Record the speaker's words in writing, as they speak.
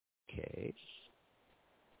Okay.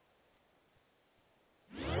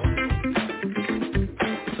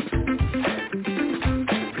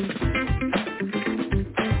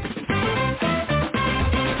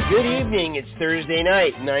 Good evening. It's Thursday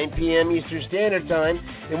night, 9 p.m. Eastern Standard Time,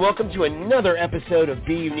 and welcome to another episode of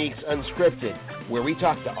Be Unique's UnScripted, where we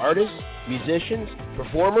talk to artists, musicians,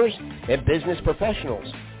 performers, and business professionals.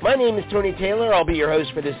 My name is Tony Taylor. I'll be your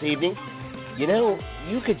host for this evening. You know,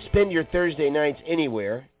 you could spend your Thursday nights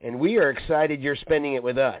anywhere, and we are excited you're spending it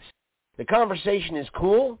with us. The conversation is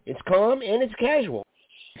cool, it's calm, and it's casual.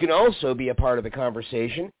 You can also be a part of the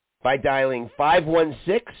conversation by dialing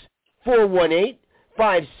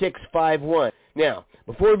 516-418-5651. Now,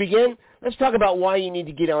 before we begin, let's talk about why you need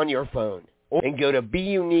to get on your phone and go to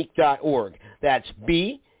beunique.org. That's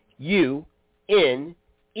BUNEKE.org.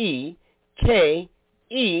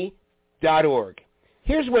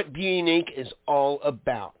 Here's what Be Unique is all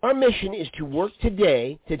about. Our mission is to work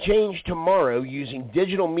today to change tomorrow using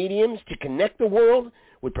digital mediums to connect the world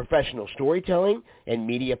with professional storytelling and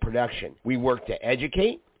media production. We work to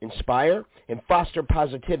educate, inspire, and foster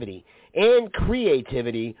positivity and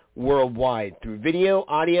creativity worldwide through video,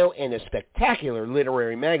 audio, and a spectacular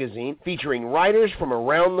literary magazine featuring writers from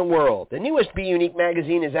around the world. The newest Be Unique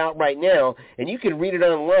magazine is out right now, and you can read it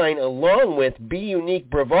online along with Be Unique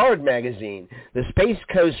Brevard magazine, the Space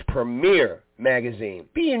Coast premier magazine.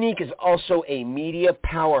 Be Unique is also a media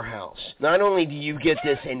powerhouse. Not only do you get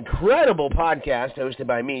this incredible podcast hosted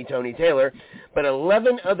by me, Tony Taylor, but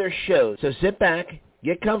 11 other shows. So sit back,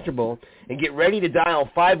 get comfortable, and get ready to dial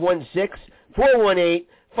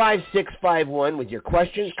 516-418-5651 with your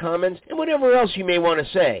questions, comments, and whatever else you may want to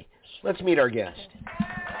say. Let's meet our guest.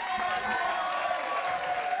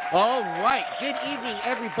 All right. Good evening,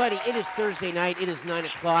 everybody. It is Thursday night. It is 9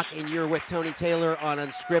 o'clock, and you're with Tony Taylor on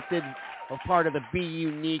UnScripted, a part of the Be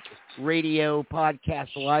Unique radio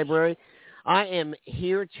podcast library. I am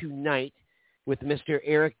here tonight with Mr.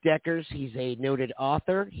 Erik Dekers. He's a noted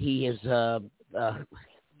author. He is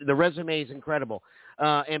the resume is incredible.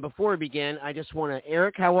 And before we begin, I just want to,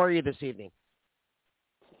 Erik, how are you this evening?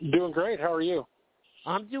 Doing great. How are you?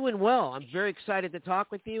 I'm doing well. I'm very excited to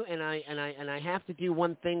talk with you, and I have to do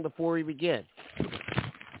one thing before we begin.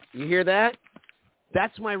 You hear that?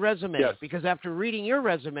 That's my resume. Yes. Because after reading your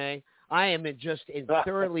resume, I am just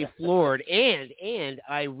thoroughly floored, and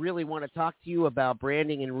I really want to talk to you about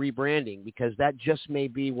branding and rebranding, because that just may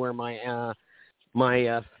be where I may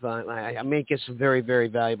get some very, very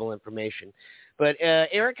valuable information. But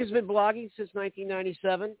Erik has been blogging since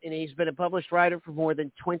 1997, and he's been a published writer for more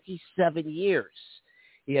than 27 years.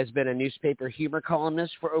 He has been a newspaper humor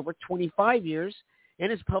columnist for over 25 years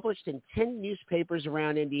and has published in 10 newspapers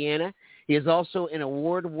around Indiana. He is also an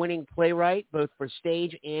award-winning playwright, both for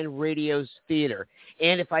stage and radio's theater.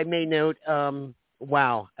 And if I may note, a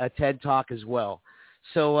TED Talk as well.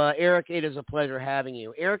 So, Erik, it is a pleasure having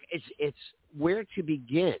you. Erik, it's where to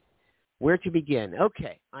begin? Where to begin?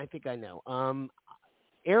 Okay, I think I know.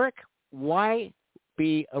 Erik, why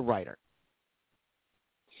be a writer?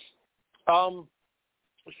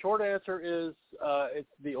 Short answer is it's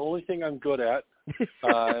the only thing I'm good at,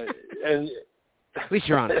 and at least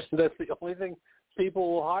you're honest. That's the only thing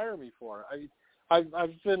people will hire me for.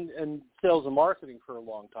 I've been in sales and marketing for a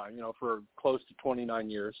long time, for close to 29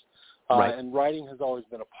 years, right. And writing has always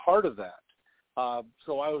been a part of that.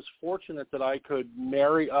 So I was fortunate that I could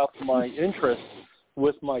marry up my interests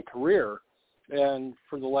with my career, and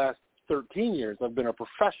for the last 13 years, I've been a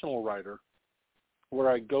professional writer where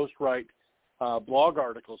I ghostwrite blog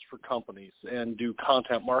articles for companies and do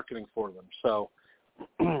content marketing for them. So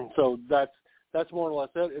that's more or less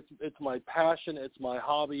it. It's my passion, it's my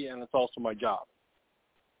hobby, and it's also my job.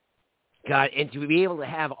 God, and to be able to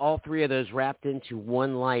have all three of those wrapped into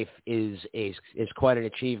one life is quite an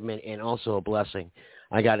achievement and also a blessing,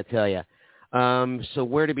 I got to tell you. So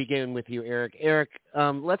where to begin with you, Erik? Erik,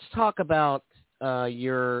 let's talk about how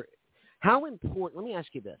important. Let me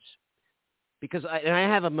ask you this, because I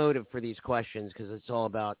have a motive for these questions, because it's all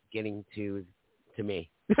about getting to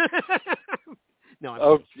me. No,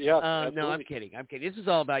 I'm kidding. Yeah, no, I'm kidding. This is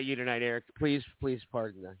all about you tonight, Erik. Please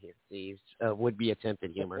pardon the would-be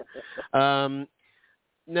attempted humor. How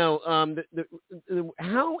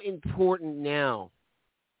important now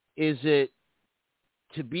is it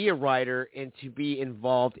to be a writer and to be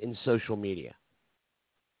involved in social media?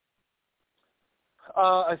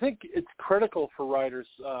 I think it's critical for writers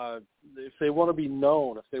if they want to be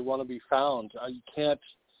known, if they want to be found.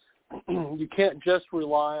 You can't just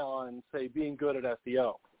rely on, say, being good at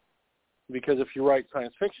SEO, because if you write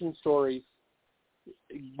science fiction stories,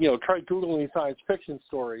 try Googling science fiction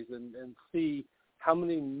stories and see how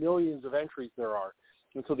many millions of entries there are.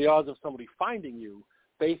 And so the odds of somebody finding you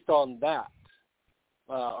based on that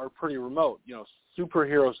are pretty remote.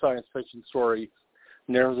 Superhero science fiction story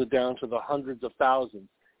narrows it down to the hundreds of thousands,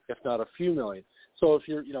 if not a few million. So if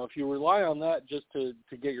you rely on that just to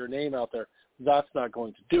get your name out there, that's not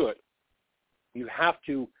going to do it. You have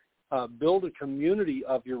to build a community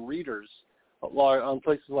of your readers on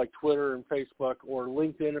places like Twitter and Facebook or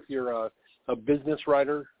LinkedIn if you're a business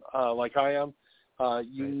writer like I am.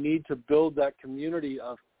 You need to build that community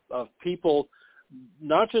of people,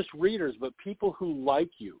 not just readers, but people who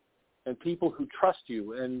like you and people who trust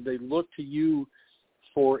you, and they look to you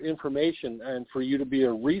for information and for you to be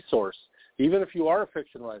a resource. Even if you are a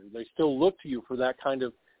fiction writer, they still look to you for that kind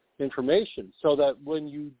of information, so that when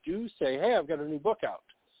you do say, hey, I've got a new book out,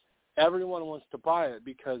 everyone wants to buy it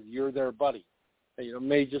because you're their buddy. It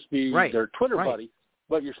may just be their Twitter buddy,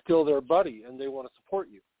 but you're still their buddy, and they want to support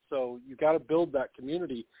you. So you got to build that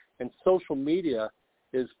community, and social media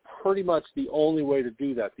is pretty much the only way to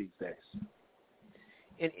do that these days.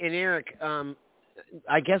 And Erik,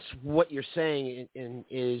 I guess what you're saying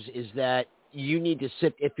is that you need to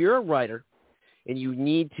sit, if you're a writer and you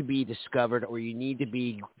need to be discovered or you need to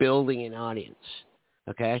be building an audience,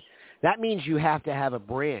 okay, that means you have to have a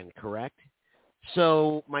brand, correct?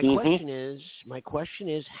 So my question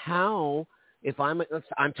is how, if I'm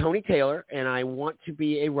Tony Taylor and I want to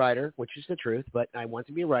be a writer, which is the truth, but I want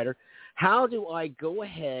to be a writer, how do I go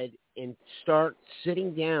ahead and start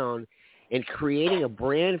sitting down and creating a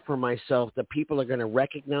brand for myself that people are going to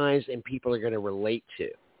recognize and people are going to relate to?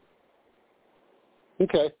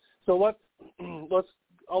 Okay, so let's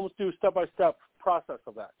almost do a step-by-step process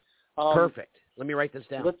of that. Perfect. Let me write this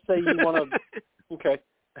down. Let's say you want to,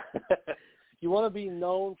 you want to be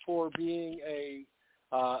known for being a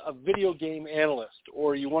video game analyst,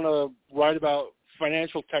 or you want to write about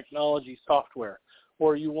financial technology software,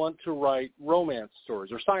 or you want to write romance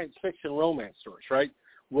stories or science fiction romance stories, right?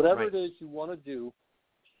 Whatever it is you want to do,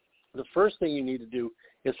 the first thing you need to do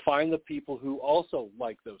is find the people who also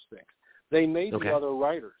like those things. They may be other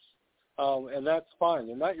writers, and that's fine.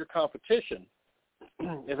 They're not your competition.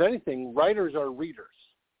 If anything, writers are readers,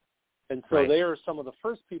 and so they are some of the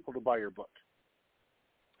first people to buy your book.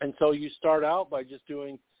 And so you start out by just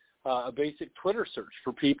doing a basic Twitter search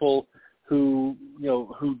for people who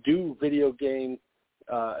do video game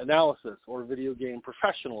analysis, or video game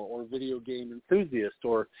professional, or video game enthusiast,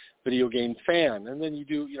 or video game fan, and then you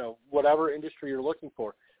do whatever industry you're looking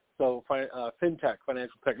for. So fintech,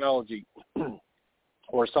 financial technology,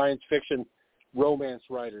 or science fiction romance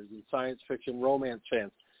writers and science fiction romance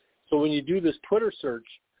fans. So when you do this Twitter search,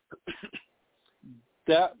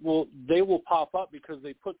 they will pop up because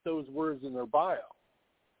they put those words in their bio.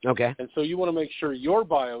 Okay. And so you want to make sure your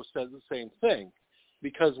bio says the same thing,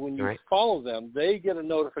 because when you follow them, they get a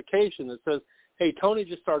notification that says, hey, Tony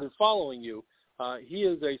just started following you. He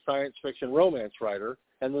is a science fiction romance writer.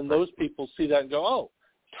 And then those people see that and go, oh,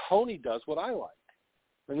 Tony does what I like.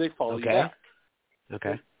 And they follow you back.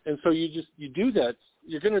 Okay. And so you do that.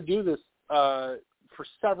 You're going to do this for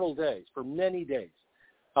several days, for many days.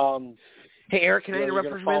 Hey, Erik, can I interrupt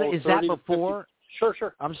for a minute? Is that before?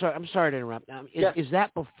 Sure. I'm sorry to interrupt. Is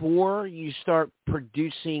that before you start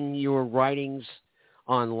producing your writings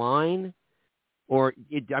online, or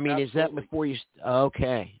is that before you?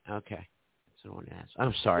 Okay. That's what I want to ask.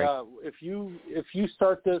 I'm sorry. Yeah, if you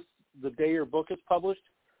start this the day your book is published,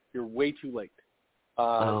 you're way too late.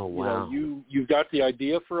 Wow. You've got the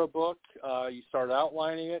idea for a book. You start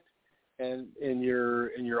outlining it, and in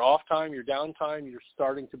your off time, your downtime, you're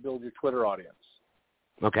starting to build your Twitter audience.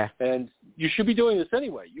 Okay. And you should be doing this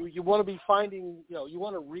anyway. You want to be finding, you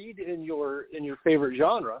want to read in your favorite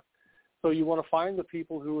genre, so you want to find the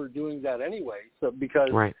people who are doing that anyway. So because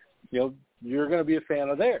you're going to be a fan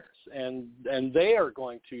of theirs, and they are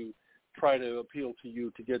going to try to appeal to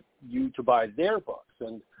you to get you to buy their books.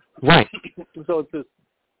 And so it's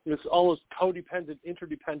this almost codependent,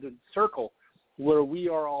 interdependent circle where we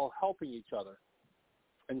are all helping each other.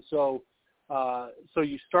 And so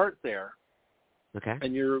you start there. Okay.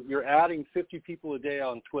 And you're adding 50 people a day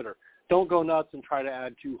on Twitter. Don't go nuts and try to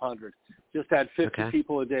add 200. Just add 50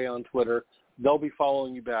 people a day on Twitter. They'll be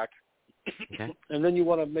following you back. Okay. And then you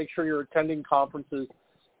want to make sure you're attending conferences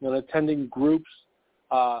and attending groups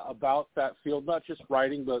about that field, not just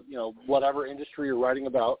writing, but whatever industry you're writing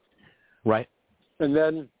about. Right. And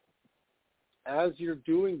then as you're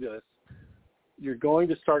doing this, you're going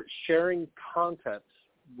to start sharing content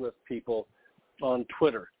with people on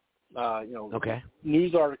Twitter.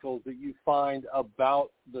 News articles that you find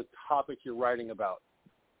about the topic you're writing about,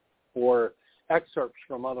 or excerpts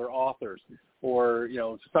from other authors, or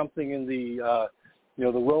something in the the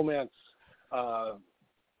romance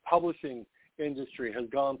publishing industry has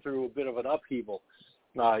gone through a bit of an upheaval.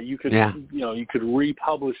 You could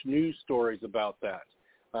republish news stories about that,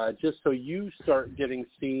 just so you start getting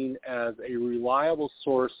seen as a reliable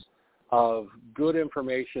source of good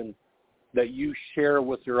information that you share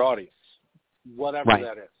with your audience, whatever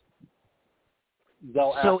that is.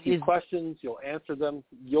 They'll ask you questions, you'll answer them,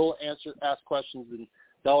 ask questions, and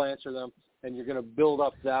they'll answer them, and you're going to build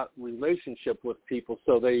up that relationship with people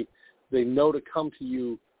so they know to come to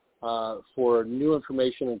you for new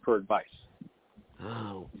information and for advice.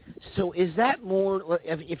 Oh, so is that more,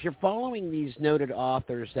 if you're following these noted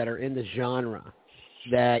authors that are in the genre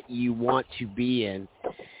that you want to be in,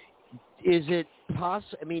 is it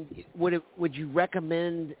possible, I mean, would you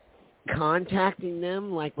recommend contacting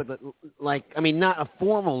them not a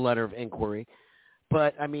formal letter of inquiry,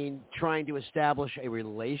 but I mean trying to establish a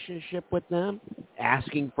relationship with them,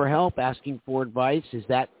 asking for help, asking for advice? Is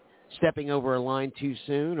that stepping over a line too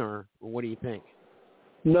soon, or what do you think?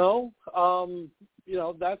 No,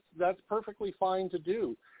 that's perfectly fine to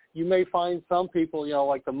do. You may find some people,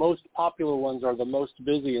 like the most popular ones are the most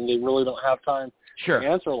busy and they really don't have time to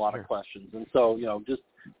answer a lot of questions. And so, just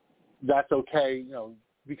that's okay,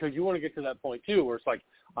 because you want to get to that point too, where it's like,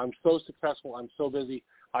 I'm so successful, I'm so busy,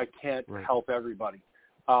 I can't help everybody.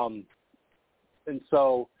 And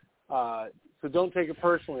so don't take it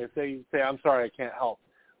personally if they say, I'm sorry, I can't help.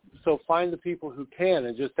 So find the people who can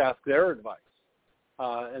and just ask their advice.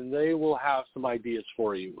 And they will have some ideas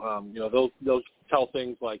for you. They'll tell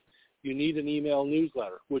things like, you need an email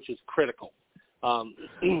newsletter, which is critical. I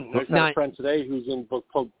had a friend today who's in book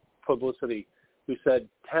publicity who said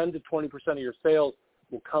 10 to 20% of your sales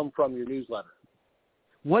will come from your newsletter.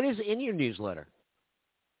 What is in your newsletter?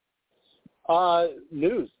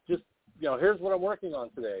 News. Just, here's what I'm working on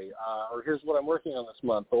today, or here's what I'm working on this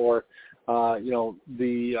month, or, my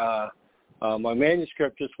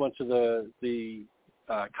manuscript just went to the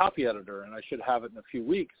copy editor, and I should have it in a few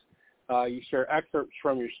weeks. You share excerpts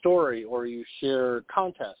from your story, or you share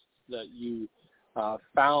contests that you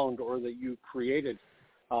found or that you created.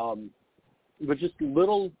 But just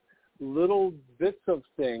little bits of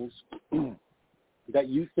things that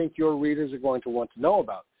you think your readers are going to want to know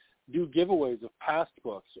about. Do giveaways of past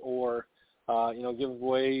books, or give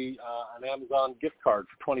away an Amazon gift card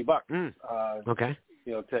for $20. Okay.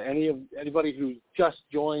 To anybody who just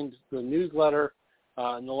joined the newsletter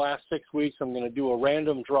in the last 6 weeks, I'm going to do a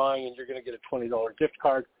random drawing, and you're going to get a $20 gift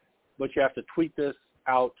card. But you have to tweet this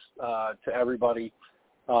out to everybody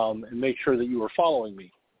and make sure that you are following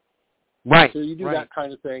me. Right. So you do that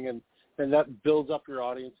kind of thing, and that builds up your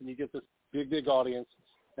audience, and you get this big audience,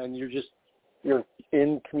 and you're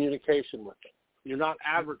in communication with them. You're not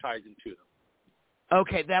advertising to them.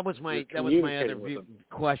 Okay, that was my other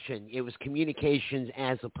question. It was communications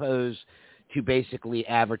as opposed to basically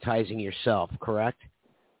advertising yourself, correct?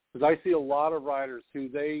 Because I see a lot of writers who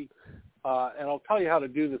and I'll tell you how to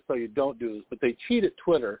do this so you don't do this, but they cheat at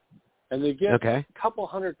Twitter, and they get a couple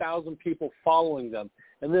 100,000 people following them,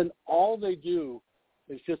 and then all they do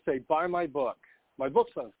is just say, buy my book. My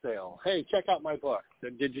book's on sale. Hey, check out my book.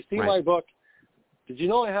 Did you see my book? Did you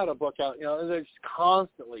know I had a book out? And they're just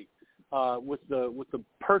constantly with the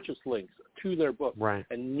purchase links to their book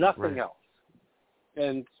and nothing else.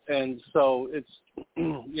 And so it's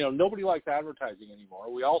nobody likes advertising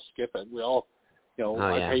anymore. We all skip it. We all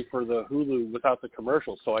I pay for the Hulu without the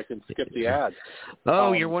commercials so I can skip the ads.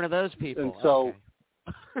 You're one of those people. And so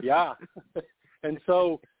and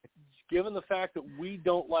so given the fact that we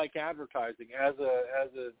don't like advertising as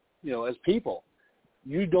people,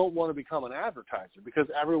 you don't want to become an advertiser because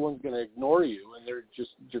everyone's going to ignore you, and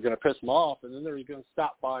you're going to piss them off, and then they're going to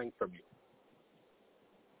stop buying from you.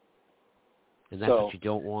 And that's what you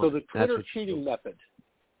don't want. So the Twitter cheating method,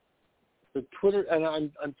 and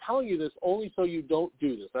I'm telling you this only so you don't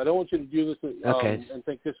do this. I don't want you to do this and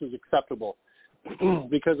think this is acceptable,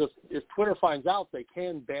 because if Twitter finds out, they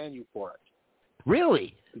can ban you for it.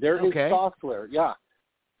 Really? There is software,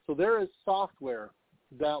 So there is software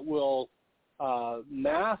that will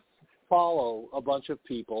mass follow a bunch of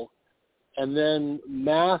people and then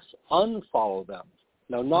mass unfollow them.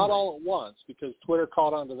 Now, not all at once, because Twitter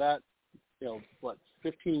caught on to that,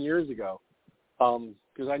 15 years ago.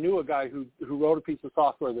 Because I knew a guy who wrote a piece of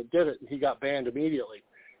software that did it, and he got banned immediately.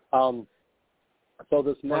 So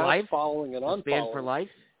this mass following and unfollowing banned for life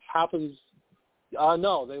happens.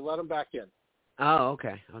 No, they let him back in. Oh,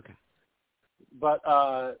 okay. But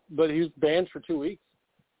he was banned for 2 weeks.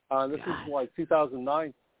 This is like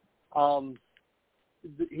 2009.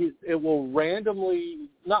 It will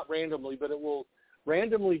not randomly, but it will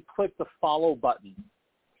randomly click the follow button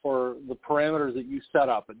for the parameters that you set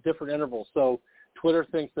up at different intervals. So Twitter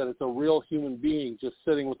thinks that it's a real human being just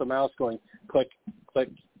sitting with the mouse going click, click.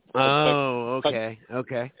 Oh, click, okay, click.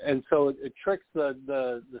 okay. And so it tricks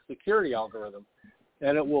the security algorithm,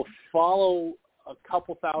 and it will follow a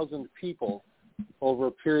couple thousand people over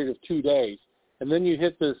a period of 2 days. And then you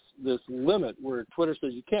hit this limit where Twitter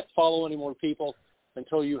says you can't follow any more people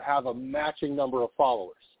until you have a matching number of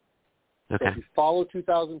followers. Okay. So if you follow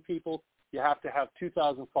 2,000 people, you have to have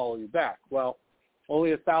 2,000 follow you back. Well,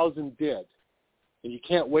 only 1,000 did, and you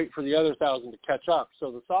can't wait for the other 1,000 to catch up. So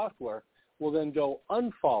the software will then go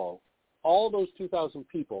unfollow all those 2,000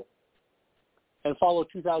 people and follow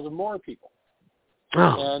 2,000 more people.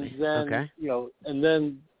 Oh, and then okay. And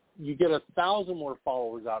then you get 1,000 more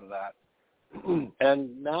followers out of that.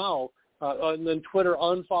 And now, and then Twitter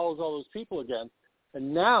unfollows all those people again,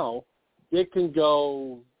 and now it can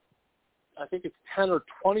go, I think it's 10 or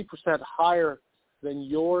 20% higher than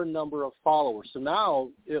your number of followers. So now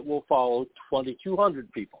it will follow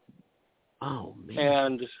 2,200 people. Oh, man.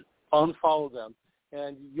 And unfollow them,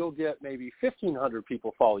 and you'll get maybe 1,500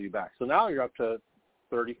 people follow you back. So now you're up to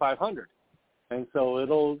 3,500. And so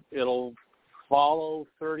it'll follow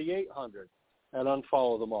 3,800 and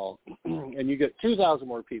unfollow them all. And you get 2,000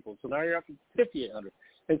 more people. So now you're up to 5,800.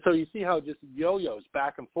 And so you see how it just yo-yos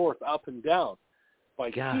back and forth, up and down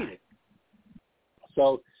by cheating.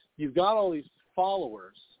 So you've got all these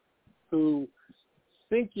followers who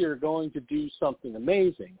think you're going to do something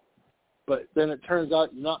amazing, but then it turns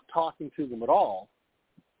out you're not talking to them at all,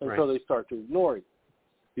 and so they start to ignore you.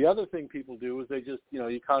 The other thing people do is they just,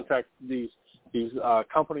 you contact these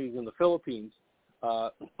companies in the Philippines,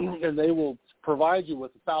 and they will provide you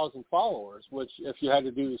with 1,000 followers, which if you had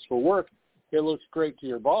to do this for work, it looks great to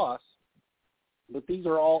your boss, but these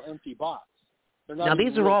are all empty bots. They're not. Now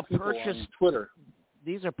these are all purchased on Twitter.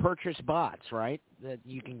 These are purchased bots, right? That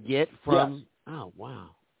you can get from. Yes. Oh,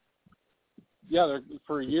 wow. Yeah,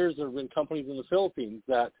 for years there have been companies in the Philippines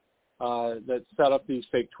that set up these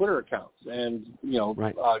fake Twitter accounts, and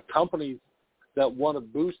companies that want to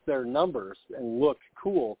boost their numbers and look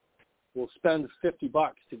cool will spend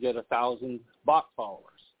 $50 to get 1,000 bot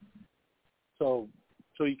followers. So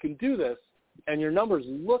you can do this, and your numbers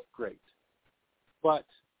look great, but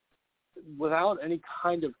without any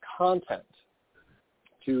kind of content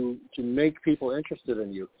to make people interested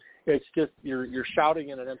in you, it's just you're shouting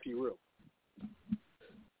in an empty room.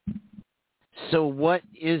 So what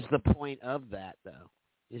is the point of that, though?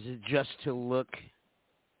 Is it just to look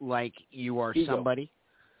like you are Ego. somebody?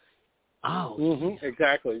 Oh,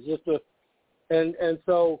 exactly. It's just and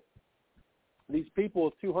so these people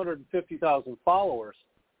with 250,000 followers,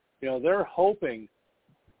 they're hoping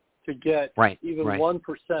to get even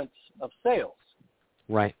 1% of sales,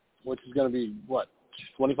 right? Which is going to be what,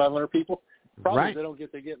 2,500 people? Probably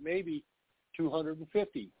they get maybe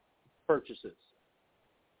 250 purchases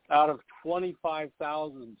out of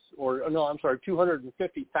 25,000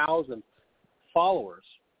 250,000 followers.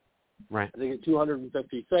 Right. They get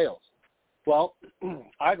 250 sales. Well,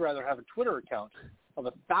 I'd rather have a Twitter account of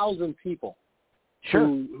 1,000 people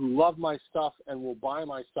who love my stuff and will buy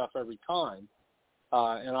my stuff every time.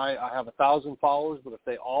 And I have 1,000 followers, but if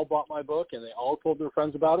they all bought my book and they all told their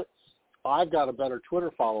friends about it, I've got a better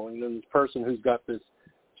Twitter following than this person who's got this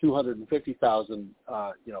 250,000,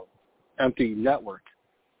 empty network.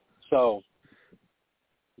 So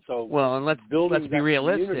well, and let's be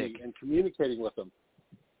realistic and communicating with them.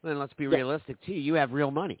 Then let's be realistic too. You have real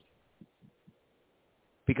money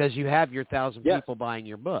because you have your 1,000 people buying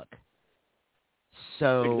your book.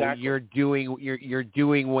 So you're doing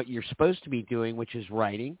what you're supposed to be doing, which is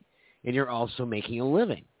writing, and you're also making a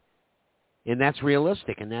living. And that's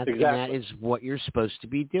realistic, and that is what you're supposed to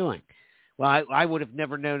be doing. Well, I would have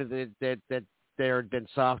never known that there had been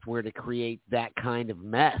software to create that kind of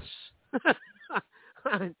mess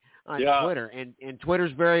on Twitter. And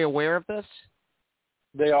Twitter's very aware of this?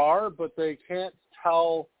 They are, but they can't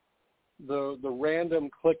tell the random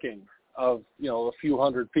clicking of, a few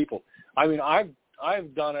hundred people. I mean,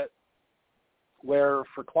 I've done it where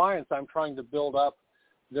for clients I'm trying to build up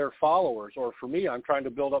their followers, or for me, I'm trying to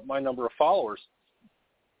build up my number of followers.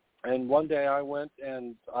 And one day I went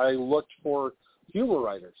and I looked for humor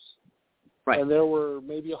writers, and there were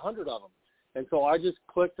maybe 100 of them. And so I just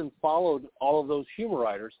clicked and followed all of those humor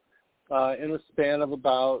writers in a span of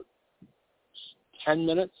about 10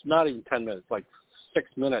 minutes, not even 10 minutes, like 6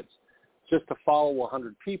 minutes, just to follow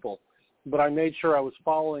 100 people. But I made sure I was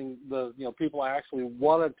following the people I actually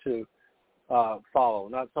wanted to follow,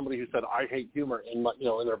 not somebody who said I hate humor in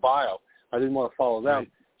their bio. I didn't want to follow them,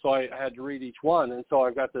 so I had to read each one, and so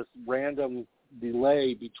I've got this random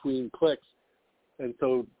delay between clicks, And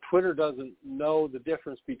so Twitter doesn't know the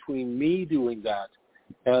difference between me doing that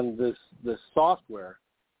and this software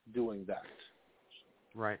doing that.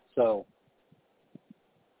 Right. So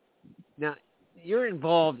now you're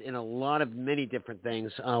involved in many different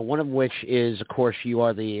things. One of which is, of course, you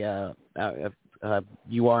are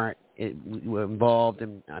involved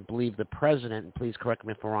in, I believe, the president. And please correct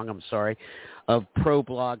me if I'm wrong. I'm sorry. Of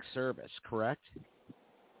ProBlog Service, correct?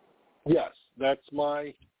 Yes, that's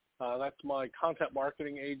my content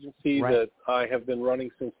marketing agency that I have been running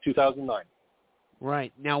since 2009.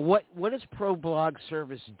 Right. Now, what does ProBlog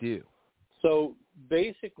Service do? So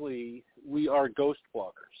basically, we are ghost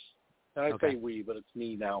bloggers. And I say we, but it's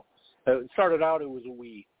me now. It started out, it was a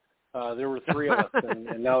we. There were three of us,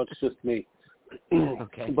 and now it's just me.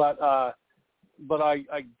 Okay. But I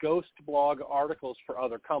ghost blog articles for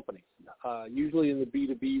other companies, usually in the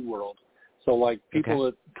B2B world. So like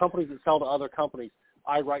companies that sell to other companies,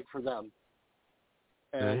 I write for them.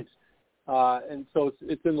 And and so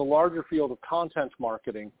it's in the larger field of content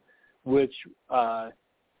marketing, which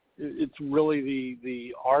it's really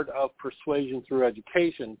the art of persuasion through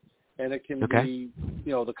education. And it can be,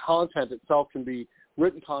 the content itself can be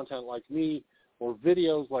written content like me, or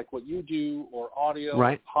videos like what you do, or audio,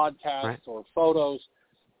 or podcasts, or photos.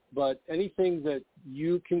 But anything that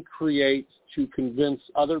you can create to convince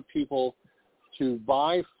other people to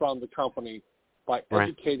buy from the company by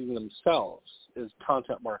educating themselves is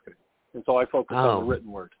content marketing. And so I focus on the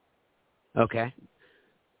written word. Okay.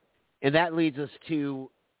 And that leads us to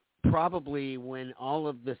probably when all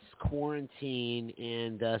of this quarantine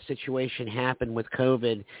and situation happened with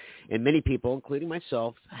COVID, and many people, including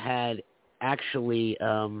myself, had actually,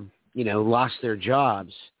 lost their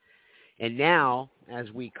jobs. And now,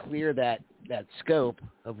 as we clear that scope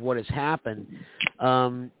of what has happened,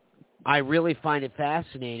 I really find it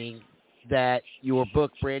fascinating that your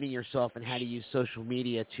book, Branding Yourself and How to Use Social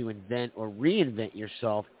Media to Invent or Reinvent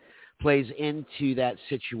Yourself, plays into that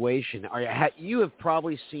situation. You have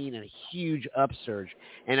probably seen a huge upsurge.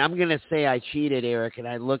 And I'm going to say I cheated, Erik, and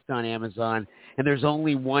I looked on Amazon, and there's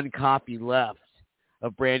only one copy left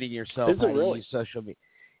of Branding Yourself, How to Use Social Media.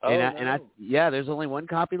 There's only one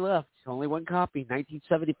copy left. Only one copy,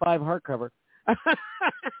 1975 hardcover.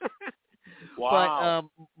 Wow.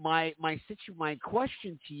 But my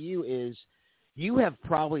question to you is, you have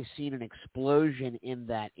probably seen an explosion in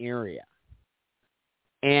that area.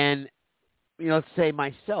 And, let's say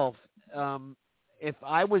myself, if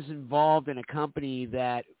I was involved in a company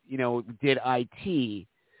that, did IT,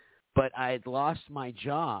 but I had lost my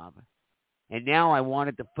job, and now I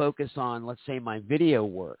wanted to focus on, let's say, my video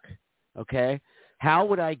work, how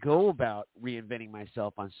would I go about reinventing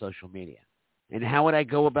myself on social media? And how would I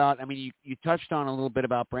go about, you touched on a little bit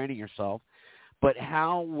about branding yourself, but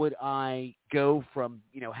how would I go from,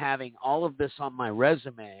 having all of this on my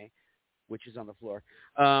resume, which is on the floor,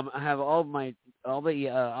 I have all the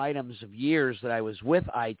items of years that I was with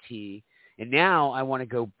IT, and now I want to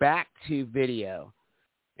go back to video.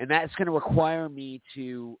 And that's going to require me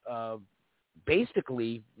to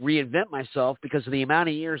basically reinvent myself, because of the amount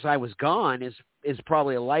of years I was gone is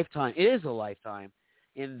probably a lifetime. It is a lifetime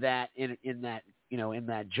in that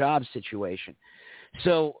job situation.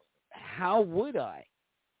 So how would I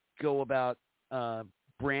go about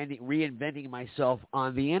reinventing myself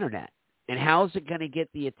on the internet? And how is it going to get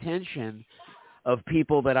the attention of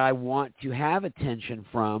people that I want to have attention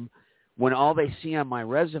from, when all they see on my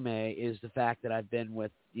resume is the fact that I've been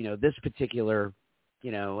with, this particular,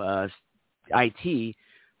 IT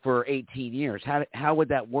for 18 years? How would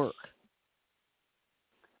that work?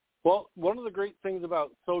 Well, one of the great things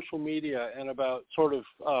about social media and about sort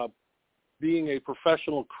of being a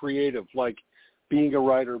professional creative, like being a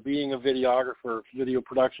writer, being a videographer, video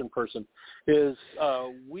production person, is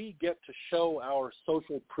we get to show our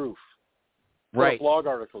social proof. Right. Blog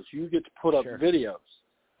articles, you get to put up videos.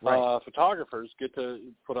 Right. Photographers get to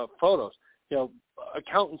put up photos.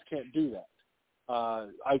 Accountants can't do that.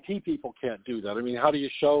 IT people can't do that. How do you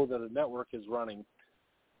show that a network is running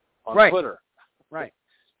on Twitter? Right.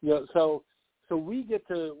 So we get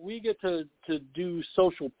to do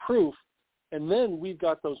social proof, and then we've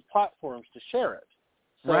got those platforms to share it.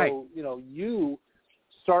 So you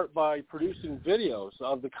start by producing videos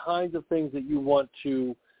of the kinds of things that you want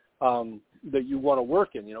to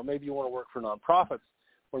work in. Maybe you want to work for nonprofits,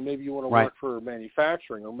 or maybe you want to work for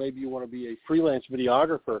manufacturing, or maybe you want to be a freelance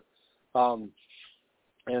videographer,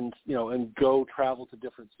 and go travel to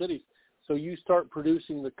different cities. So you start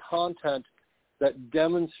producing the content that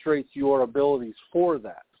demonstrates your abilities for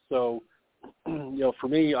that. So, for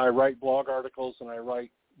me, I write blog articles, and I write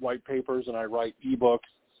white papers, and I write ebooks,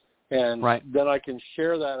 And then I can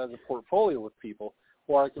share that as a portfolio with people,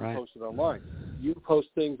 or I can post it online. You post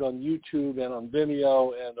things on YouTube and on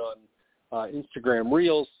Vimeo and on Instagram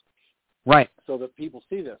Reels, so that people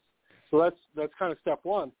see this. So that's kind of step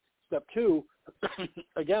one. Step two,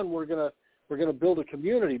 again, we're gonna build a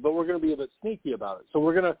community, but we're gonna be a bit sneaky about it. So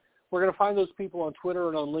we're gonna find those people on Twitter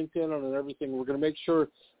and on LinkedIn and on everything. We're gonna make sure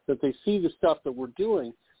that they see the stuff that we're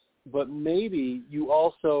doing, but maybe you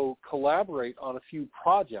also collaborate on a few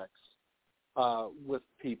projects with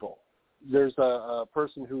people. There's a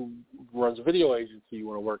person who runs a video agency you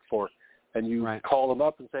want to work for, and you call them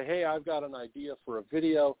up and say, hey, I've got an idea for a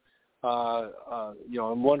video.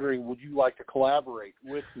 I'm wondering, would you like to collaborate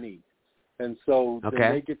with me? And so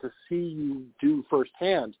then they get to see you do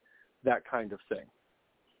firsthand that kind of thing.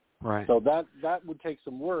 Right. So that would take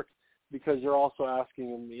some work, because you're also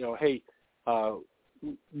asking them, hey,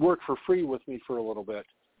 work for free with me for a little bit.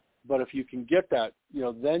 But if you can get that,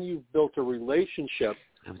 then you've built a relationship,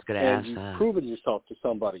 and you've proven yourself to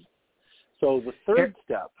somebody. So the third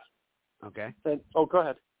step. Okay. Go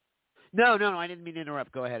ahead. No, I didn't mean to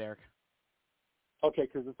interrupt. Go ahead, Erik. Okay,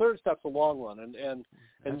 because the third step's a long one,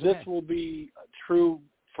 and this will be true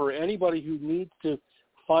for anybody who needs to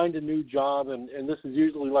find a new job, and this is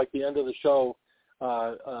usually like the end of the show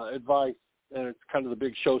advice, and it's kind of the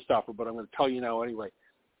big showstopper, but I'm going to tell you now anyway.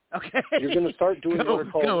 Okay. You're going to start doing what are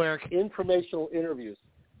called informational interviews.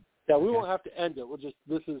 Yeah, we won't have to end it.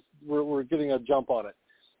 We're getting a jump on it.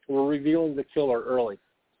 We're revealing the killer early.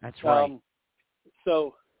 That's right.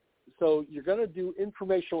 So you're going to do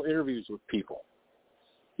informational interviews with people.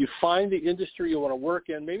 You find the industry you want to work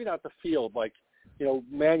in, maybe not the field, like,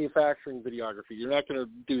 manufacturing videography. You're not going to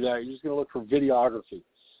do that. You're just going to look for videography.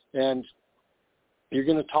 And you're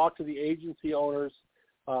going to talk to the agency owners.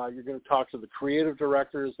 You're going to talk to the creative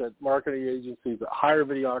directors at marketing agencies that hire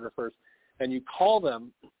videographers. And you call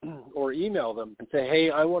them or email them and say, hey,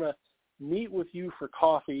 I want to meet with you for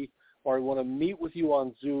coffee, or I want to meet with you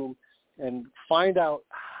on Zoom and find out,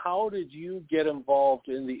 how did you get involved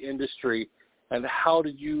in the industry, and how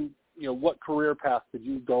did you, what career path did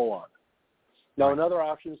you go on? Now, another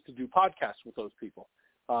option is to do podcasts with those people,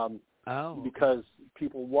 because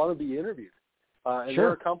people want to be interviewed. And there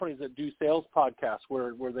are companies that do sales podcasts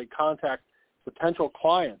where they contact potential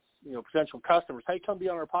clients, potential customers. Hey, come be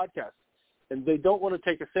on our podcast. And they don't want to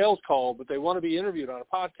take a sales call, but they want to be interviewed on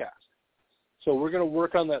a podcast. So we're going to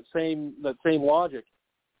work on that same logic.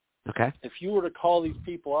 Okay. If you were to call these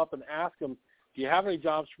people up and ask them, do you have any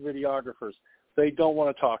jobs for videographers? They don't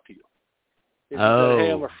want to talk to you. If you say,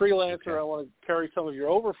 hey, I'm a freelancer, I want to carry some of your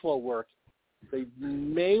overflow work, they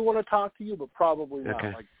may want to talk to you, but probably not.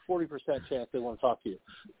 Like 40% chance they want to talk to you.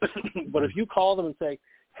 But if you call them and say,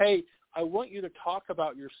 hey, I want you to talk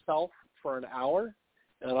about yourself for an hour,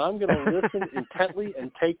 and I'm going to listen intently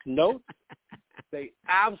and take notes, they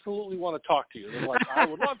absolutely want to talk to you. They're like, I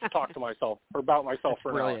would love to talk to myself or about myself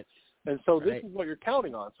for an hour. And so this is what you're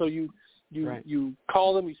counting on. So you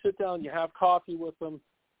call them, you sit down, you have coffee with them,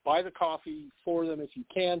 buy the coffee for them if you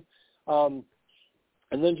can,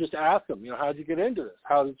 and then just ask them, how did you get into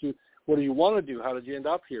this? What do you want to do? How did you end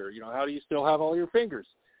up here? How do you still have all your fingers?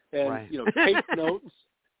 And, take notes,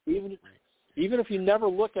 even if you never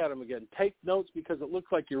look at them again, take notes, because it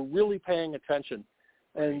looks like you're really paying attention.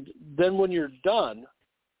 And then when you're done,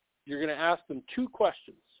 you're going to ask them 2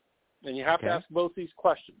 questions, and you have to ask both these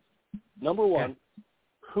questions. Number one,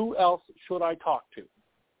 who else should I talk to?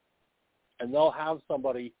 And they'll have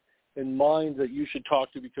somebody in mind that you should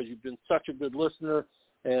talk to, because you've been such a good listener,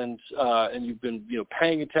 and you've been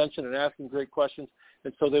paying attention and asking great questions,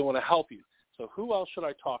 and so they want to help you. So who else should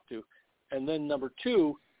I talk to? And then number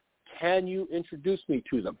 2, can you introduce me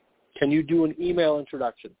to them? Can you do an email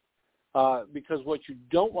introduction? Because what you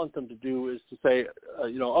don't want them to do is to say,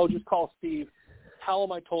 just call Steve. Tell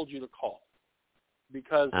him I told you to call.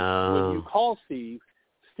 Because when you call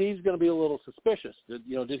Steve's going to be a little suspicious.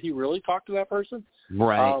 Did he really talk to that person?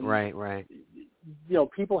 Right.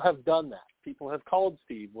 People have done that. People have called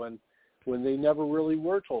Steve when they never really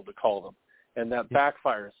were told to call them, and that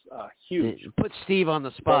backfires huge. Put Steve on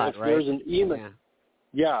the spot, right? There's an email.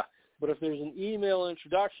 Yeah, but if there's an email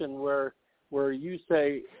introduction where you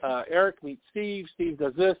say, Erik, meet Steve, Steve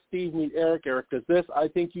does this, Steve, meet Erik, Erik does this, I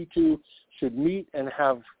think you two should meet and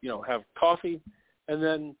have coffee, and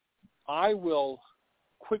then I will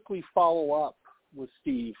quickly follow up with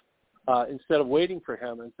Steve instead of waiting for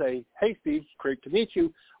him, and say, hey, Steve, great to meet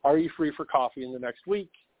you. Are you free for coffee in the next week?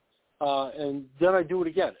 And then I do it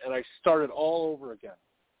again, and I start it all over again.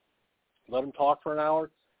 Let him talk for an hour,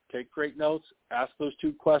 take great notes, ask those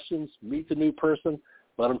 2 questions, meet the new person,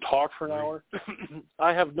 let them talk for an hour.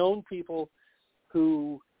 I have known people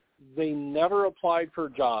who they never applied for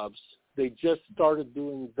jobs. They just started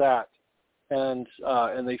doing that, and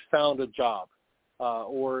they found a job,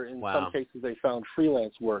 or in some cases they found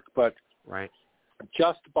freelance work. But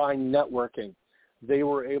just by networking, they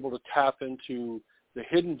were able to tap into the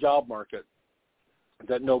hidden job market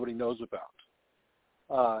that nobody knows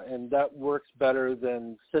about. And that works better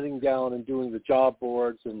than sitting down and doing the job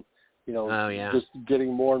boards and, just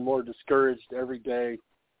getting more and more discouraged every day.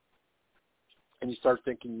 And you start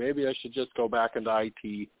thinking, maybe I should just go back into IT,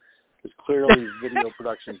 because clearly video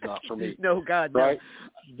production is not for me. No, God, right?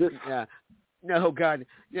 No. No, God,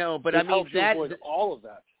 no. But I mean, that avoid all of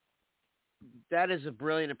that. That is a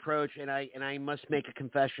brilliant approach, and I must make a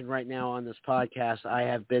confession right now on this podcast. I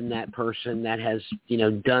have been that person that has,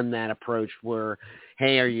 done that approach where,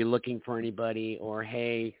 hey, are you looking for anybody? Or,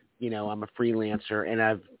 hey, I'm a freelancer, and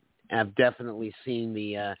I've definitely seen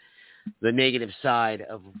the negative side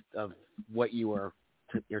of what you're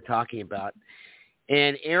talking about.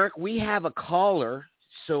 And Erik, we have a caller,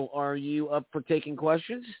 so are you up for taking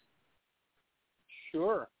questions?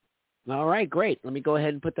 Sure. All right, great. Let me go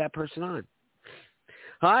ahead and put that person on.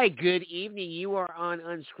 Hi, good evening. You are on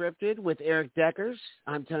UnScripted with Erik Dekers.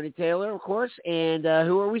 I'm Tony Taylor, of course. And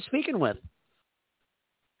who are we speaking with?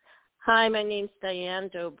 Hi, my name's Diane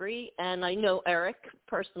Dobry, and I know Erik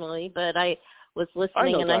personally, but I was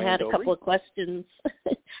listening and I had a couple of questions.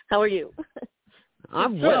 How are you?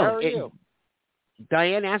 I'm good. well. How are you?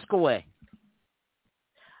 Diane, ask away.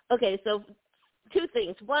 Okay, so two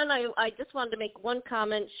things. One, I just wanted to make one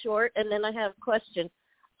comment short, and then I have a question.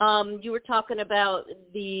 You were talking about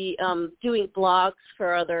the doing blogs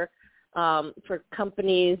for other for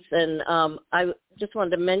companies, and I just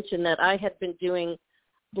wanted to mention that I had been doing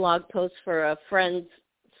blog posts for a friend's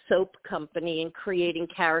soap company and creating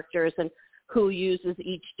characters and who uses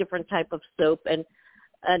each different type of soap, and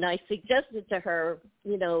I suggested to her,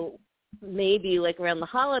 maybe like around the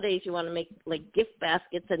holidays you want to make like gift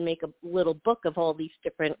baskets and make a little book of all these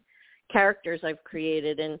different characters I've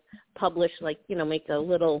created and publish, make a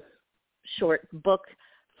little short book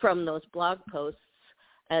from those blog posts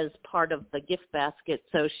as part of the gift basket.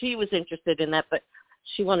 So she was interested in that, but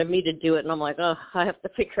she wanted me to do it, and I'm like, oh, I have to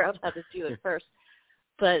figure out how to do it first.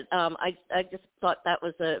 But I just thought that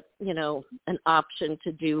was an option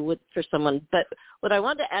to do for someone. But what I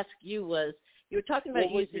wanted to ask you was, you were talking about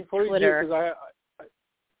using Twitter.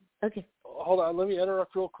 Okay. Hold on, let me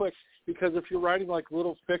interrupt real quick, because if you're writing like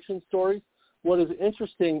little fiction stories, what is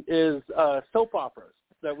interesting is soap operas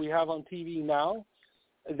that we have on TV now.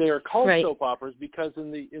 They are called soap operas because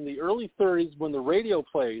in the early 30s, when the radio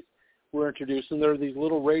plays were introduced, and there were these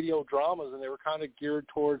little radio dramas, and they were kind of geared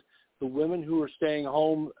towards the women who were staying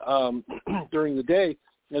home during the day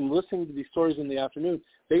and listening to these stories in the afternoon.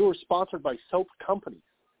 They were sponsored by soap companies.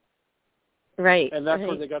 Right. And that's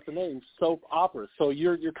where they got the name soap operas. So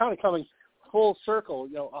you're kind of coming full circle,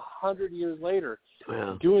 100 years later,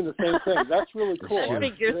 doing the same thing. That's really cool.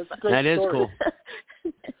 That is cool.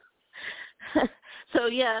 So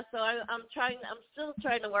I'm still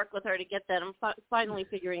trying to work with her to get that. I'm finally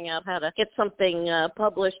figuring out how to get something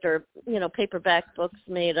published or, paperback books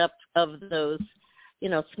made up of those,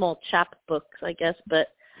 small chap books, I guess. But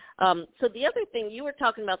so the other thing, you were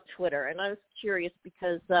talking about Twitter, and I was curious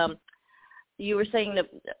because you were saying that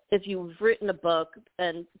if you've written a book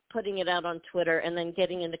and putting it out on Twitter and then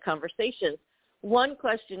getting into conversations, one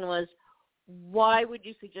question was, why would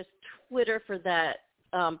you suggest Twitter for that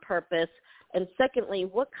purpose? And secondly,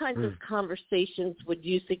 what kinds of conversations would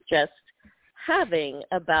you suggest having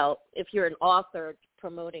about if you're an author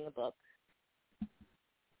promoting a book?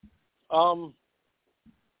 What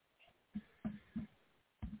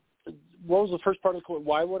was the first part of the question?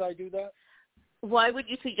 Why would I do that? Why would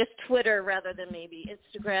you suggest Twitter rather than maybe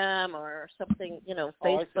Instagram or something,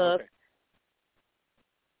 Facebook?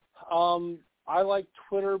 I like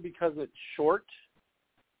Twitter because it's short.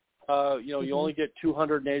 You only get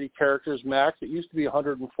 280 characters max. It used to be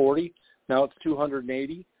 140. Now it's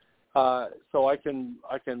 280. So I can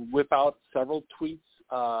whip out several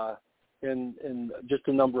tweets in just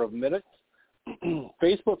a number of minutes.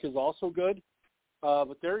 Facebook is also good,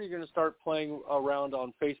 but there you're going to start playing around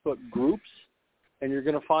on Facebook groups, and you're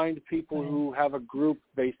going to find people who have a group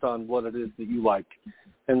based on what it is that you like.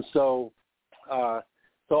 And so I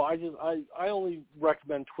only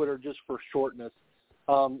recommend Twitter just for shortness.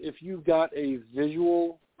 If you've got a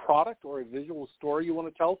visual product or a visual story you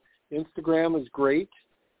want to tell, Instagram is great.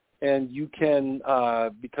 And you can,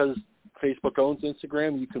 because Facebook owns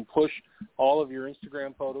Instagram, you can push all of your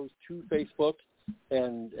Instagram photos to Facebook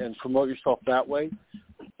and promote yourself that way.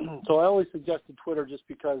 So I always suggested Twitter just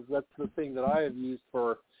because that's the thing that I have used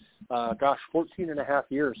for, 14 and a half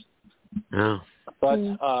years. Oh. But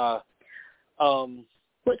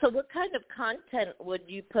so what kind of content would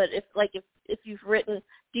you put if you've written?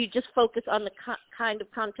 Do you just focus on the kind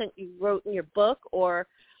of content you wrote in your book, or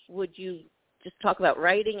would you just talk about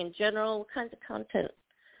writing in general? What kinds of content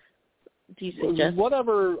do you suggest?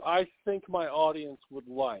 Whatever I think my audience would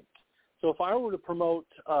like. So if I were to promote,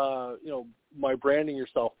 my Branding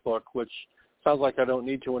Yourself book, which sounds like I don't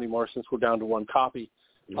need to anymore since we're down to one copy.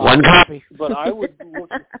 One copy. But I would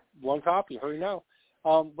look at one copy. Hurry now.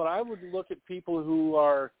 But I would look at people who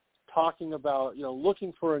are talking about,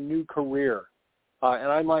 looking for a new career.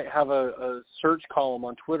 And I might have a search column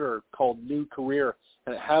on Twitter called New Career,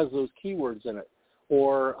 and it has those keywords in it.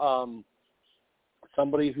 Or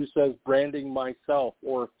somebody who says branding myself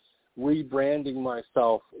or rebranding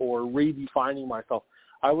myself or redefining myself.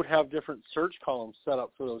 I would have different search columns set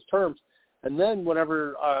up for those terms. And then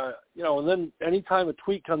whenever, and then anytime a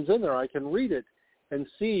tweet comes in there, I can read it and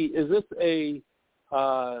see, is this a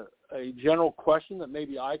general question that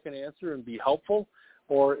maybe I can answer and be helpful?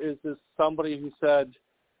 Or is this somebody who said,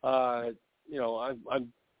 I'm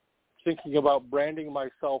thinking about branding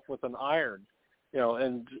myself with an iron,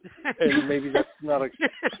 and maybe that's not a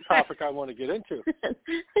topic I want to get into.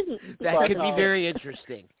 That could be very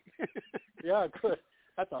interesting. Yeah, it could.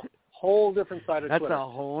 That's a whole different side of Twitter. That's a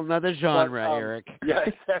whole other genre, Erik. Yeah,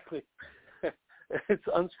 exactly. It's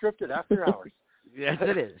unscripted after hours. Yes,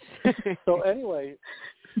 it is. So anyway,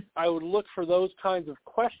 I would look for those kinds of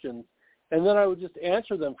questions, and then I would just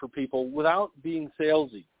answer them for people without being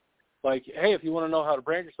salesy. Like, hey, if you want to know how to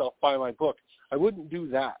brand yourself, buy my book. I wouldn't do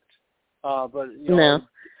that. But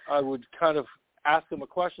I would kind of ask them a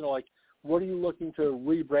question like, what are you looking to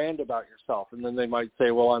rebrand about yourself? And then they might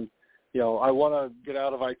say, well, I want to get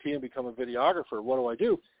out of IT and become a videographer. What do I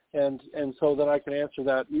do? And so then I can answer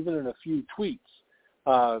that even in a few tweets.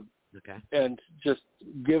 And just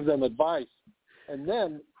give them advice. And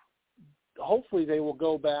then hopefully they will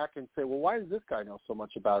go back and say, well, why does this guy know so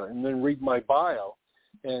much about it? And then read my bio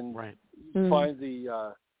and find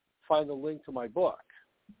the link to my book.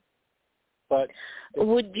 But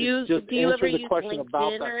do you ever use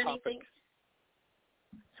LinkedIn or anything?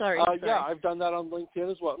 Sorry. Yeah, I've done that on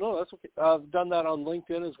LinkedIn as well. No, that's okay. I've done that on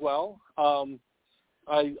LinkedIn as well.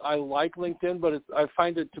 I like LinkedIn, but I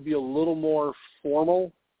find it to be a little more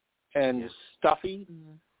formal and stuffy,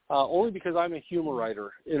 only because I'm a humor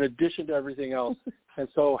writer in addition to everything else. And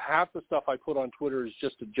so half the stuff I put on Twitter is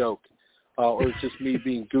just a joke, or it's just me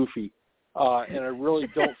being goofy. And I really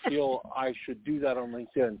don't feel I should do that on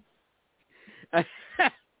LinkedIn.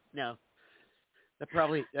 No. That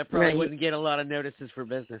probably wouldn't get a lot of notices for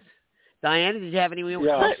business. Diana, did you have any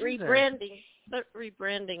questions? But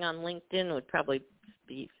rebranding on LinkedIn would probably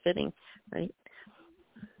be fitting, right?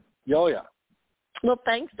 Oh, yeah. Well,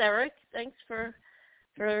 thanks, Erik. Thanks for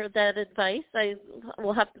that advice.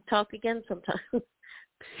 We'll have to talk again sometime.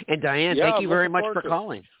 And Diane, thank you very much for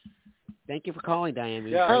calling. Thank you for calling, Diane.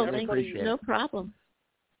 We really appreciate it. No problem.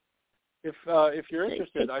 If you're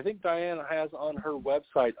interested, I think Diane has on her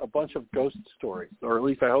website a bunch of ghost stories, or at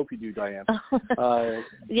least I hope you do, Diane.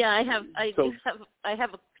 Yeah, I have. I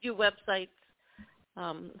have a few websites.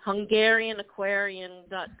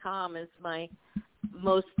 HungarianAquarian.com is my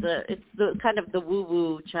most. It's the kind of the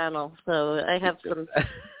woo-woo channel. So I have some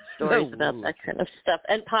stories about that kind of stuff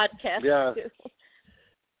and podcasts too.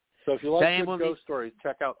 So if you like good ghost stories,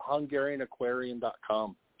 check out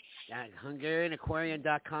HungarianAquarian.com.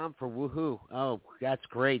 HungarianAquarian.com for woohoo. Oh, that's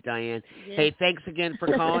great, Diane. Yeah. Hey, thanks again for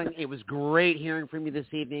calling. It was great hearing from you this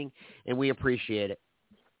evening, and we appreciate it.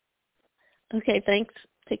 Okay, thanks.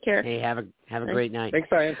 Take care. Hey, have a great night. Thanks,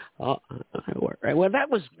 Diane. All right. Well, that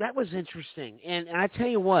was interesting, and I tell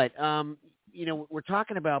you what, we're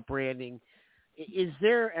talking about branding. Is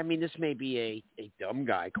there? I mean, this may be a dumb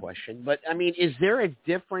guy question, but I mean, is there a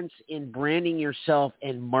difference in branding yourself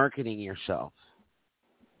and marketing yourself?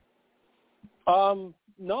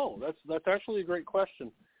 No, that's actually a great question.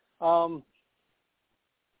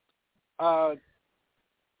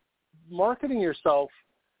 Marketing yourself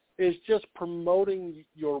is just promoting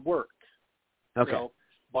your work. Okay.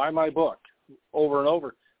 Buy my book over and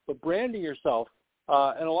over. But branding yourself,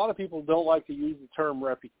 and a lot of people don't like to use the term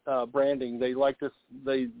branding. They like this.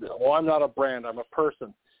 I'm not a brand. I'm a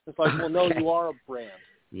person. It's like, well, no, you are a brand.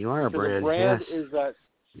 You are a brand. A brand yes. is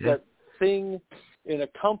that thing in a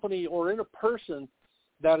company or in a person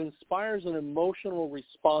that inspires an emotional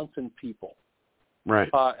response in people. Right.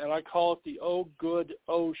 And I call it the oh good,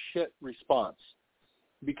 oh shit response.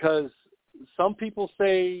 Because some people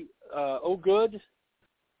say oh good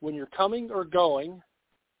when you're coming or going.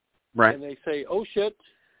 Right. And they say oh shit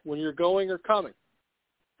when you're going or coming.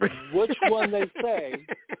 Which one they say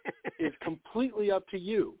is completely up to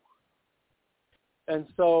you. And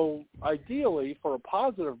so ideally for a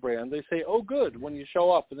positive brand, they say, oh, good, when you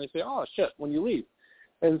show up, and they say, oh, shit, when you leave.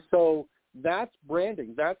 And so that's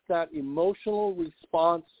branding. That's that emotional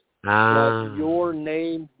response, like your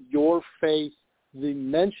name, your face, the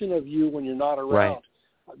mention of you when you're not around.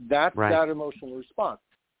 Right. That's that emotional response.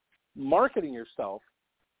 Marketing yourself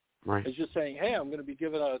is just saying, hey, I'm going to be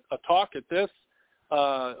giving a talk at this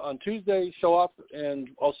on Tuesday, show up, and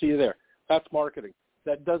I'll see you there. That's marketing.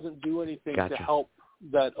 That doesn't do anything to help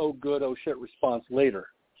that oh, good, oh, shit response later.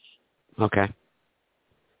 Okay.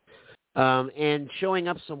 And showing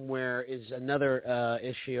up somewhere is another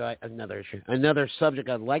subject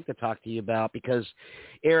I'd like to talk to you about, because,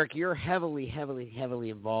 Erik, you're heavily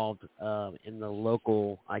involved in the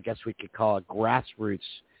local, I guess we could call it grassroots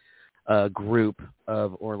group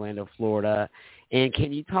of Orlando, Florida. And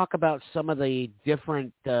can you talk about some of the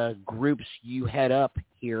different groups you head up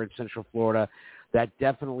here in Central Florida that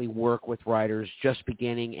definitely work with writers just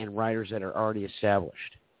beginning and writers that are already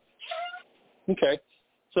established? Okay.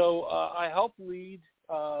 So I help lead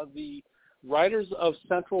the Writers of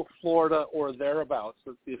Central Florida or thereabouts.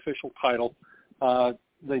 That's the official title.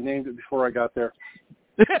 They named it before I got there.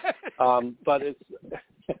 But it's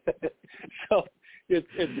so it's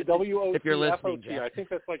WOTFOT. If you're listening, Jeff. I think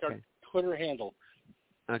that's like our Twitter handle.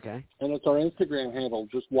 Okay. And it's our Instagram handle,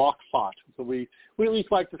 just WalkFot. So we at least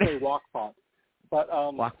like to say WalkFot. But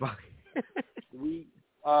WalkFot.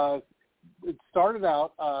 It started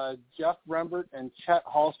out, Jeff Rembert and Chet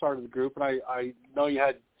Hall started the group, and I know you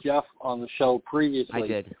had Jeff on the show previously. I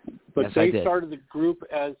did. But yes, they started the group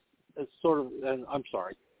as sort of, and I'm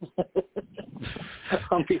sorry,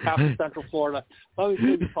 on behalf of Central Florida, let me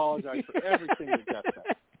please apologize for everything that Jeff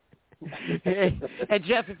said. Hey,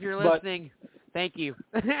 Jeff, if you're listening, thank you.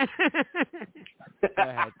 Go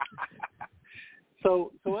ahead.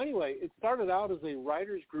 So anyway, it started out as a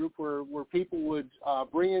writers group where people would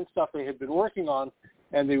bring in stuff they had been working on,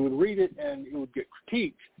 and they would read it, and it would get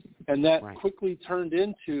critiqued. And that quickly turned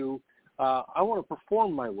into, I want to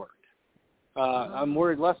perform my work. I'm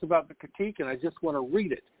worried less about the critique, and I just want to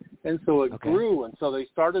read it. And so it grew, and so they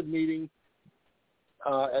started meeting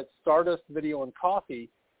at Stardust Video and Coffee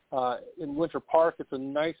in Winter Park. It's a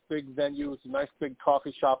nice big venue. It's a nice big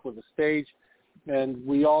coffee shop with a stage. And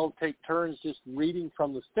we all take turns just reading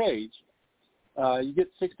from the stage. You get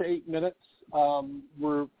 6 to 8 minutes.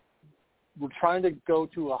 We're trying to go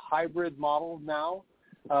to a hybrid model now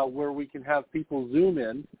where we can have people Zoom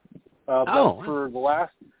in. But for the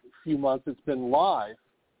last few months, it's been live.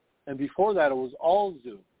 And before that, it was all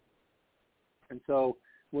Zoom. And so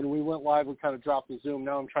when we went live, we kind of dropped the Zoom.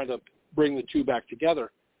 Now I'm trying to bring the two back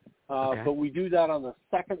together. But we do that on the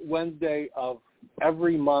second Wednesday of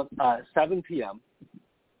every month, 7 p.m.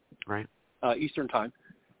 Eastern Time.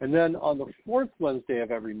 And then on the fourth Wednesday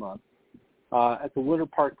of every month at the Winter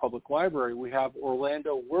Park Public Library, we have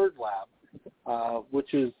Orlando Word Lab,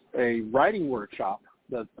 which is a writing workshop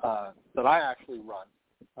that I actually run.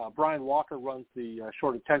 Brian Walker runs the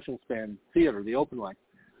Short Attention Span Theater, the open mic.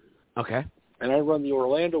 Okay. And I run the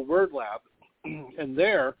Orlando Word Lab. And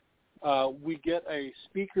there we get a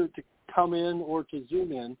speaker to come in or to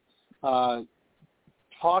Zoom in,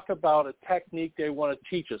 talk about a technique they want to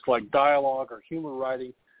teach us, like dialogue or humor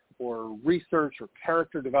writing or research or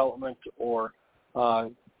character development, or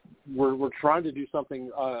we're trying to do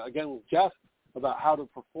something, again, with Jeff about how to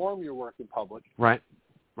perform your work in public. Right.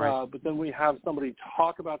 But then we have somebody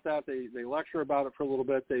talk about that. They lecture about it for a little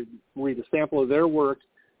bit. They read a sample of their work.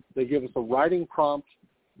 They give us a writing prompt,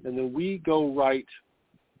 and then we go write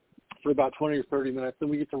for about 20 or 30 minutes. Then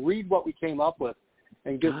we get to read what we came up with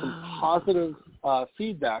and get some positive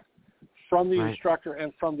feedback from the instructor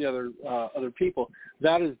and from the other people.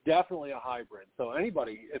 That is definitely a hybrid. So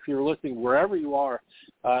anybody, if you're listening wherever you are,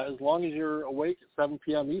 as long as you're awake at 7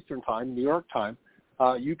 p.m. Eastern Time, New York time,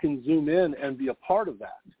 you can Zoom in and be a part of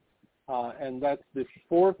that. And that's the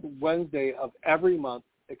fourth Wednesday of every month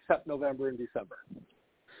except November and December.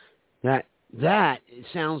 That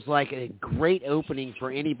sounds like a great opening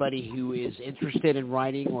for anybody who is interested in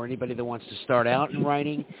writing or anybody that wants to start out in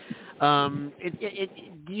writing. Do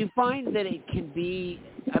you find that it can be,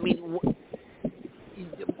 I mean,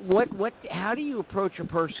 how do you approach a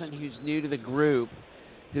person who's new to the group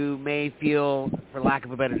who may feel, for lack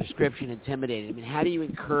of a better description, intimidated? I mean, how do you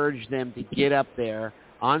encourage them to get up there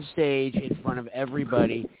on stage in front of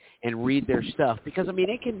everybody and read their stuff? Because, I mean,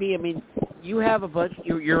 it can be, I mean, you have a bunch,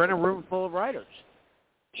 you're in a room full of writers,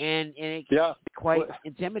 and it can be quite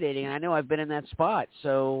intimidating, and I know I've been in that spot.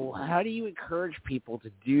 So how do you encourage people to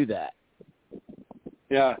do that?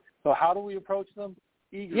 Yeah. So how do we approach them?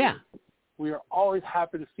 Eagerly. Yeah. we are always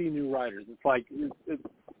happy to see new writers. It's like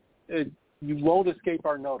you won't escape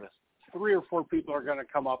our notice. 3 or 4 people are going to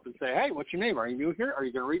come up and say, hey, what's your name? Are you new here? Are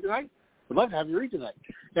you going to read tonight? We'd love to have you read tonight.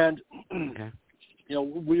 And, you know,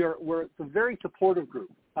 we're a very supportive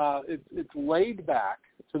group. It's laid back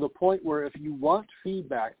to the point where if you want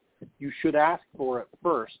feedback, you should ask for it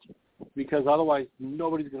first, because otherwise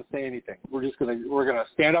nobody's going to say anything. We're going to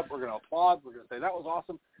stand up, we're going to applaud, we're going to say that was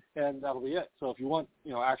awesome, and that'll be it. So if you want,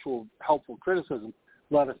 you know, actual helpful criticism,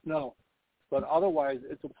 let us know. But otherwise,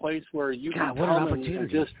 it's a place where you can come and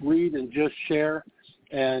just read and just share,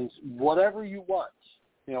 and whatever you want.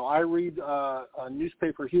 You know, I read a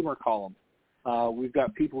newspaper humor column. We've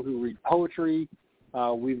got people who read poetry.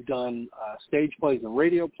 We've done stage plays and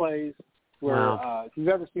radio plays where if you've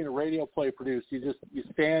ever seen a radio play produced, you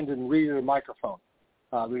stand and read at a microphone.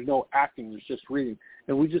 There's no acting, there's just reading.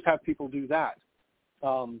 And we just have people do that.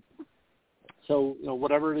 So, you know,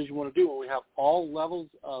 whatever it is you want to do, when we have all levels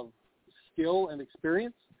of skill and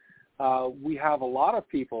experience, we have a lot of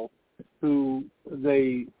people who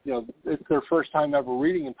it's their first time ever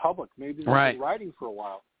reading in public. Maybe they've been writing for a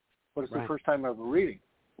while, but it's their first time ever reading.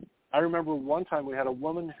 I remember one time we had a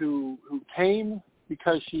woman who came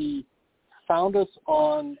because she found us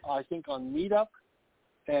on Meetup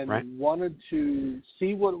and wanted to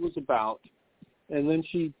see what it was about. And then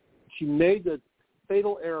she made the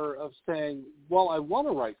fatal error of saying, well, I want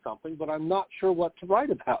to write something, but I'm not sure what to write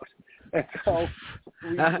about. And so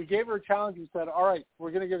we gave her a challenge and said, all right,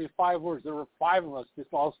 we're going to give you 5 words. There were 5 of us just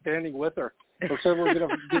all standing with her. We said we're going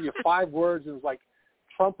to give you 5 words. It was like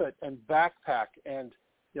trumpet and backpack and,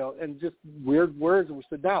 you know, and just weird words. And we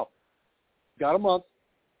said, now, got a month,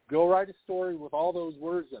 go write a story with all those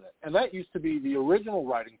words in it. And that used to be the original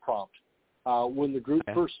writing prompt when the group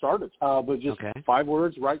first started. But just 5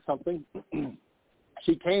 words, write something.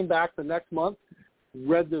 She came back the next month,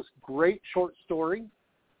 read this great short story,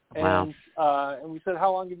 and we said,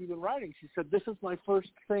 how long have you been writing? She said, this is my first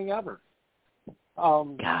thing ever.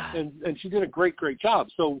 And she did a great job.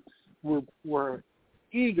 So we're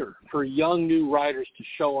eager for young new writers to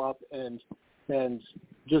show up and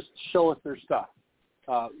just show us their stuff.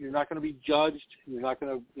 You're not going to be judged. You're not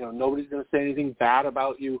going to, you know, nobody's going to say anything bad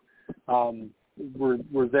about you.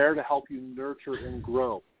 We're there to help you nurture and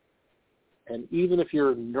grow. And even if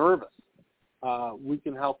you're nervous, we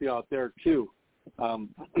can help you out there too.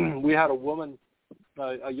 We had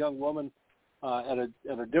a young woman at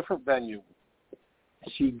a different venue.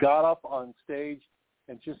 She got up on stage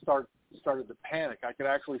and just started to panic. I could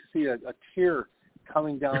actually see a tear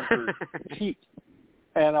coming down her cheek.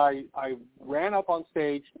 And I ran up on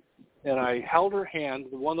stage and I held her hand,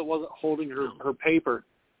 the one that wasn't holding her paper,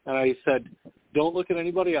 and I said, don't look at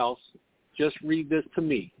anybody else, just read this to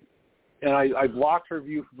me. And I blocked her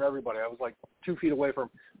view from everybody. I was like 2 feet away from her.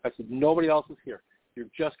 I said, nobody else is here. You're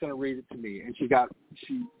just going to read it to me. And she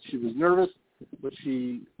was nervous, but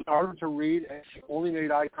she started to read, and she only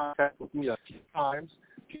made eye contact with me a few times.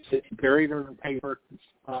 She said she buried her paper,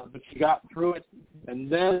 but she got through it.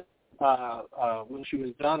 And then when she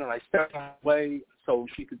was done and I stepped away so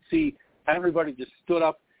she could see, everybody just stood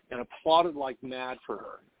up and applauded like mad for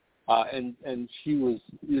her. And she was,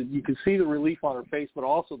 you could see the relief on her face, but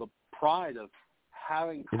also the pride of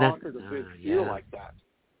having conquered a big fear like that.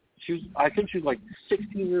 I think she was like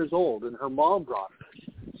 16 years old, and her mom brought her.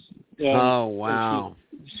 And, and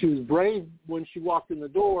she was brave when she walked in the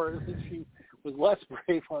door, and she was less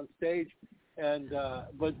brave on stage. And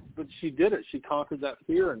but she did it. She conquered that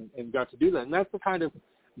fear and got to do that. And that's the kind of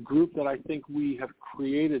group that I think we have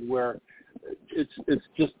created, where it's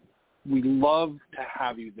just, we love to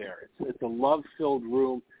have you there. It's a love-filled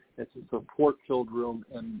room. It's a support-filled room,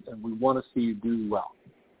 and we want to see you do well.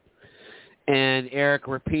 And Erik,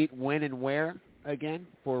 repeat when and where again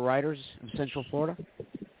for Writers of Central Florida?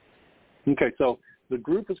 Okay, so the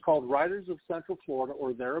group is called Writers of Central Florida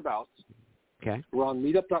or thereabouts. Okay. We're on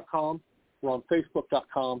meetup.com. We're on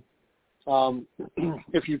facebook.com.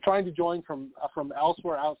 If you're trying to join from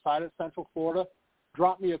elsewhere outside of Central Florida,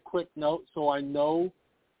 drop me a quick note so I know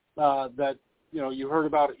that you heard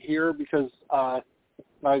about it here, because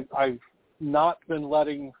I've not been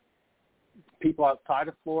letting people outside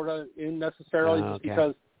of Florida in necessarily just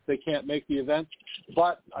because they can't make the event.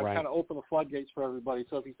 But I kind of open the floodgates for everybody.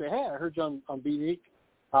 So if you say, hey, I heard you on Be Unique,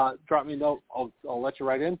 drop me a note. I'll let you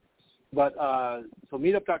right in. But so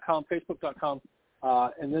meetup.com, facebook.com,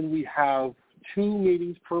 and then we have 2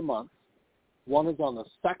 meetings per month. One is on the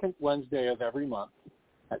second Wednesday of every month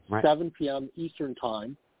at 7 p.m. Eastern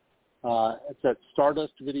Time. It's at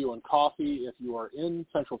Stardust Video and Coffee if you are in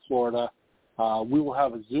Central Florida. We will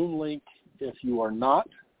have a Zoom link if you are not.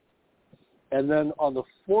 And then on the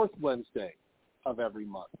fourth Wednesday of every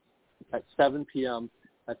month at 7 p.m.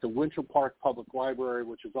 at the Winter Park Public Library,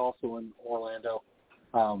 which is also in Orlando.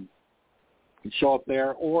 You show up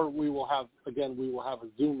there, or we will have a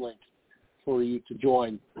Zoom link for you to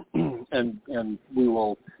join, and we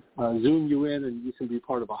will Zoom you in, and you can be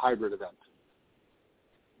part of a hybrid event.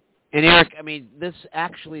 And Erik, I mean, this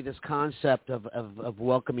concept of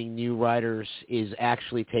welcoming new writers is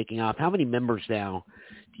actually taking off. How many members now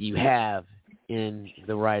do you have in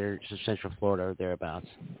the Writers of Central Florida or thereabouts?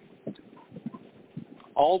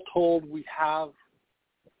 All told, we have,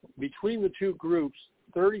 between the two groups,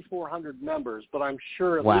 3,400 members, but I'm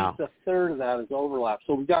sure at least a third of that is overlap.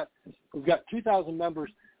 So we've got 2,000 members.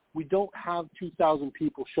 We don't have 2,000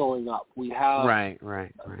 people showing up. We have right.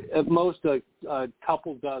 At most a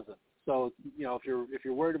couple dozen. So if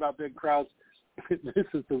you're worried about big crowds, this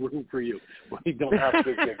is the room for you. We don't have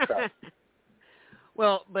big crowds.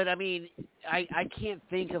 Well, but I mean, I can't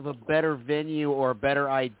think of a better venue or a better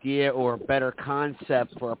idea or a better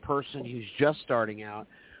concept for a person who's just starting out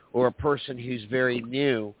or a person who's very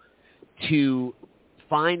new to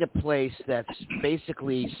find a place that's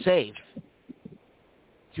basically safe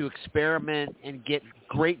to experiment and get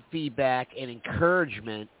great feedback and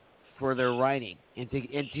encouragement for their writing.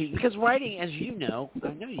 Because writing, as you know,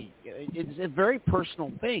 it's a very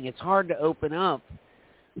personal thing. It's hard to open up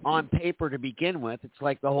on paper to begin with. It's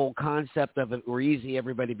like the whole concept of it were easy,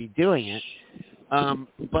 everybody be doing it.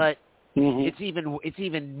 But it's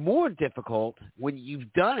even more difficult when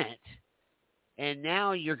you've done it, and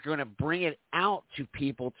now you're going to bring it out to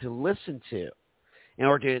people to listen to,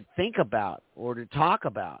 or to think about, or to talk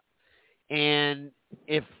about. And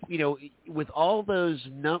if with all those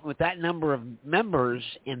with that number of members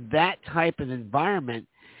in that type of environment,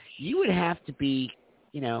 you would have to be,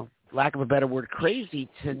 lack of a better word, crazy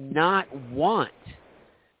to not want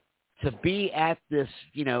to be at this,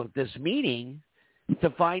 this meeting to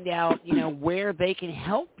find out, where they can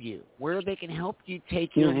help you,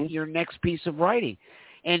 take your next piece of writing.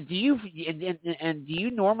 And do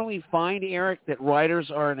you normally find, Erik, that writers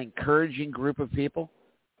are an encouraging group of people?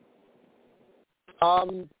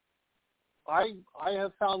 I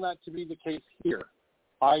have found that to be the case here.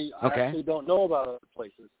 I actually don't know about other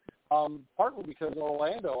places. Partly because in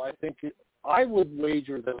Orlando, I think I would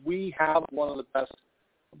wager that we have one of the best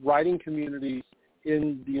writing communities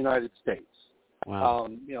in the United States. Wow.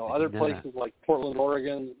 Other places like Portland,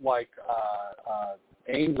 Oregon, like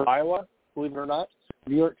Ames, Iowa, believe it or not,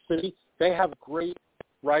 New York City, they have great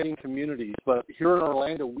writing communities. But here in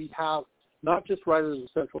Orlando, we have not just Writers of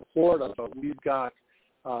Central Florida, but we've got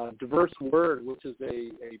Diverse Word, which is a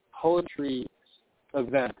poetry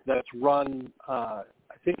event that's run, I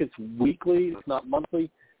think it's weekly, if not monthly,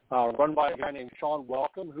 run by a guy named Sean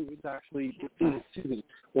Welcome, who is actually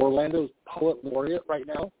Orlando's Poet Laureate right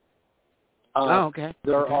now.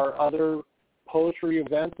 There are other poetry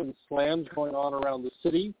events and slams going on around the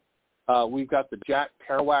city. We've got the Jack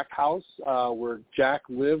Kerouac House, where Jack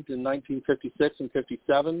lived in 1956 and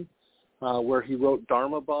 57, where he wrote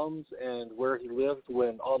Dharma Bums and where he lived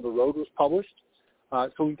when On the Road was published.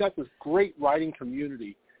 So we've got this great writing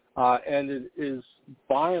community, and it is,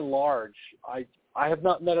 by and large, I have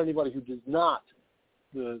not met anybody who does not,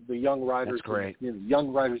 the young writers,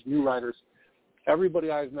 young writers, new writers,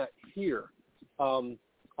 everybody I've met here,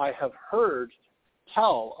 I have heard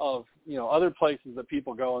tell of, other places that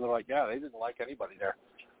people go and they're like, yeah, they didn't like anybody there.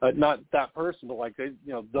 Not that person, but like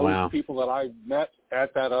those people that I met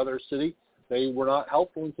at that other city, they were not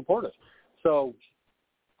helpful and supportive. So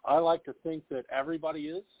I like to think that everybody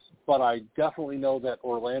is, but I definitely know that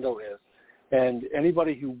Orlando is. And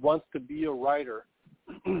anybody who wants to be a writer,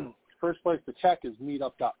 first place to check is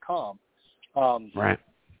meetup.com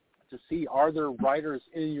to see, are there writers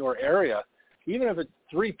in your area? Even if it's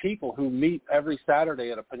 3 people who meet every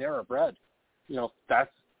Saturday at a Panera Bread,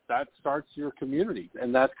 that starts your community,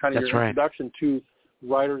 and that's kind of your introduction to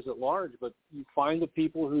writers at large. But you find the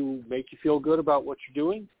people who make you feel good about what you're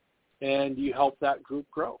doing, and you help that group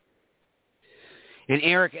grow. And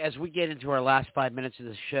Erik, as we get into our last 5 minutes of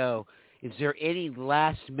the show, is there any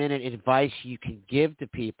last-minute advice you can give to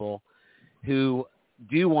people who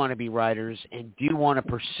do want to be writers and do want to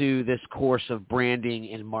pursue this course of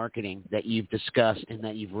branding and marketing that you've discussed and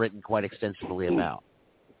that you've written quite extensively about?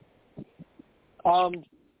 Well,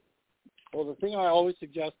 the thing I always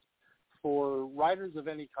suggest for writers of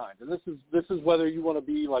any kind, and this is whether you want to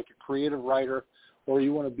be like a creative writer or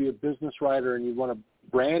you want to be a business writer and you want to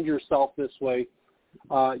brand yourself this way,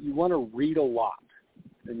 you want to read a lot,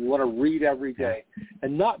 and you want to read every day,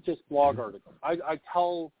 and not just blog articles. I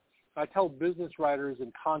tell I tell business writers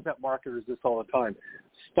and content marketers this all the time.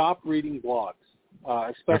 Stop reading blogs,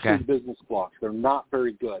 especially business blogs. They're not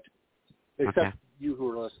very good, except you who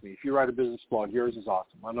are listening. If you write a business blog, yours is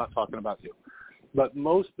awesome. I'm not talking about you. But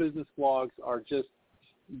most business blogs are just,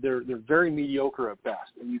 they're very mediocre at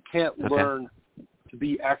best, and you can't learn to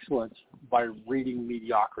be excellent by reading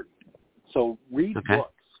mediocrity. So read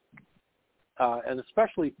books, and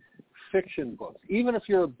especially fiction books. Even if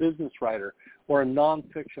you're a business writer or a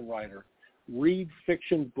nonfiction writer, read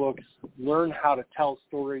fiction books, learn how to tell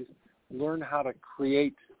stories, learn how to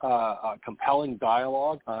create a compelling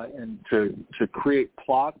dialogue and to create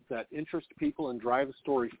plots that interest people and drive a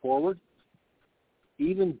story forward.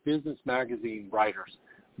 Even business magazine writers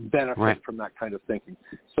benefit from that kind of thinking.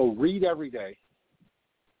 So read every day.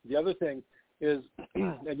 The other thing is,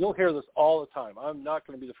 and you'll hear this all the time, I'm not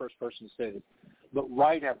going to be the first person to say this, but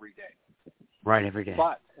write every day. Write every day.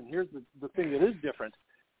 But, and here's the thing that is different,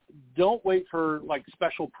 don't wait for like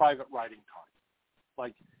special private writing time.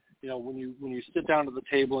 Like, you know, when you sit down to the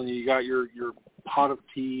table and you got your pot of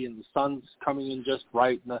tea and the sun's coming in just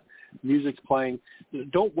right and the music's playing,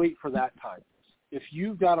 don't wait for that time. If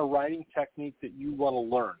you've got a writing technique that you want to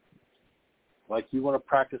learn, like you want to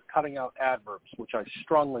practice cutting out adverbs, which I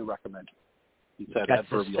strongly recommend. He said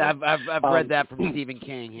adverbial. I've read that from Stephen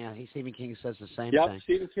King. Yeah, Stephen King says the same thing. Yep,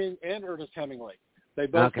 Stephen King and Ernest Hemingway. They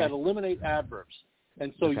both said eliminate adverbs.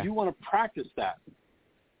 And so you want to practice that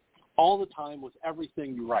all the time with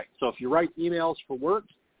everything you write. So if you write emails for work,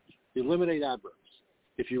 eliminate adverbs.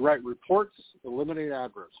 If you write reports, eliminate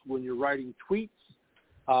adverbs. When you're writing tweets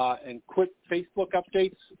and quick Facebook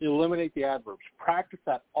updates, eliminate the adverbs. Practice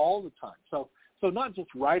that all the time. So not just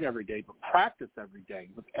write every day, but practice every day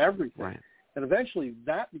with everything. Right. And eventually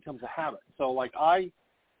that becomes a habit. So like I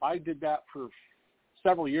did that for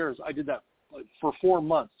several years. I did that for 4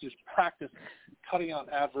 months, just practice cutting out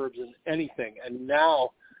adverbs in anything. And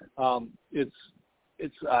now it's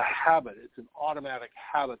a habit. It's an automatic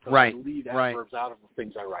habit that I leave adverbs out of the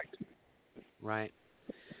things I write. Right.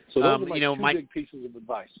 So those are my two big pieces of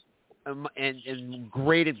advice. And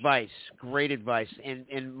great advice.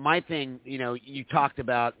 And my thing, you talked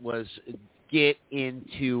about was get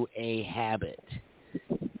into a habit.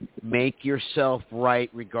 Make yourself right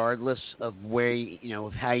regardless of where,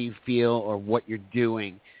 of how you feel or what you're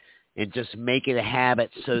doing. And just make it a habit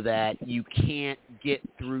so that you can't get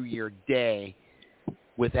through your day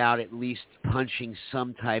without at least punching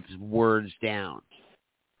some types of words down.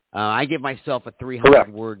 I give myself a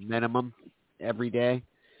 300-word minimum every day.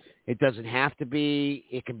 It doesn't have to be.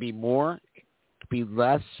 It can be more. It can be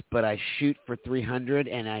less, but I shoot for 300,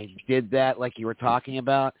 and I did that, like you were talking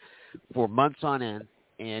about, for months on end.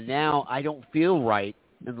 And now I don't feel right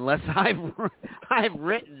unless I've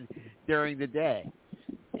written during the day.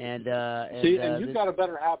 And you've got a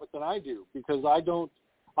better habit than I do, because I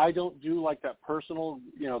don't do like that personal,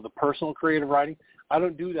 the personal creative writing. I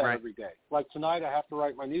don't do that every day. Like tonight, I have to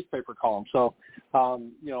write my newspaper column. So,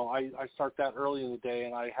 I start that early in the day,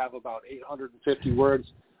 and I have about 850 words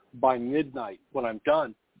by midnight when I'm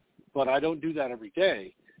done. But I don't do that every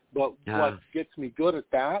day. But what gets me good at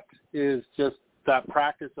that is just that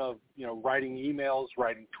practice of, writing emails,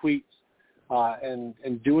 writing tweets,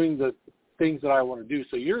 and doing the things that I want to do.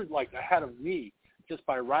 So you're like ahead of me just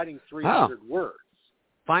by writing 300 words.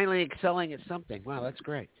 Finally excelling at something. Wow, that's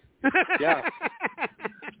great. Yeah.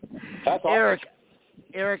 That's awesome.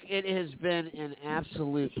 Erik, it has been an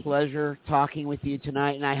absolute pleasure talking with you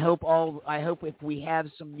tonight, and I hope if we have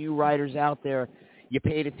some new writers out there, you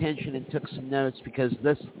paid attention and took some notes, because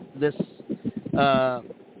this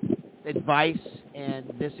advice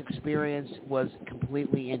and this experience was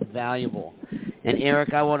completely invaluable. And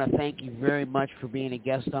Erik, I want to thank you very much for being a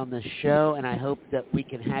guest on this show, and I hope that we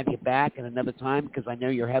can have you back at another time, because I know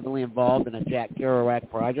you're heavily involved in a Jack Kerouac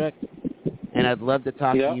project, and I'd love to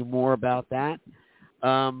talk to you more about that.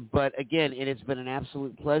 But again, it has been an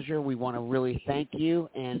absolute pleasure. We want to really thank you,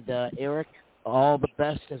 and Erik, all the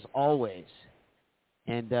best as always.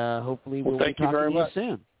 And hopefully we'll be talking to you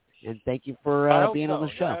soon. And thank you for being on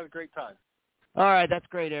the show. I had a great time. All right, that's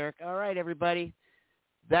great, Erik. All right, everybody,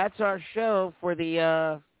 that's our show for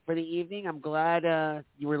the evening. I'm glad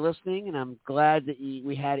you were listening, and I'm glad that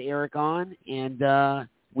we had Erik on. And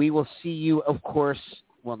we will see you, of course.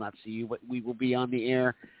 Well, not see you, but we will be on the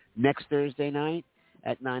air next Thursday night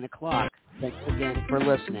at 9 o'clock. Thanks again for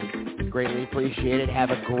listening. Greatly appreciate it.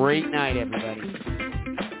 Have a great night, everybody.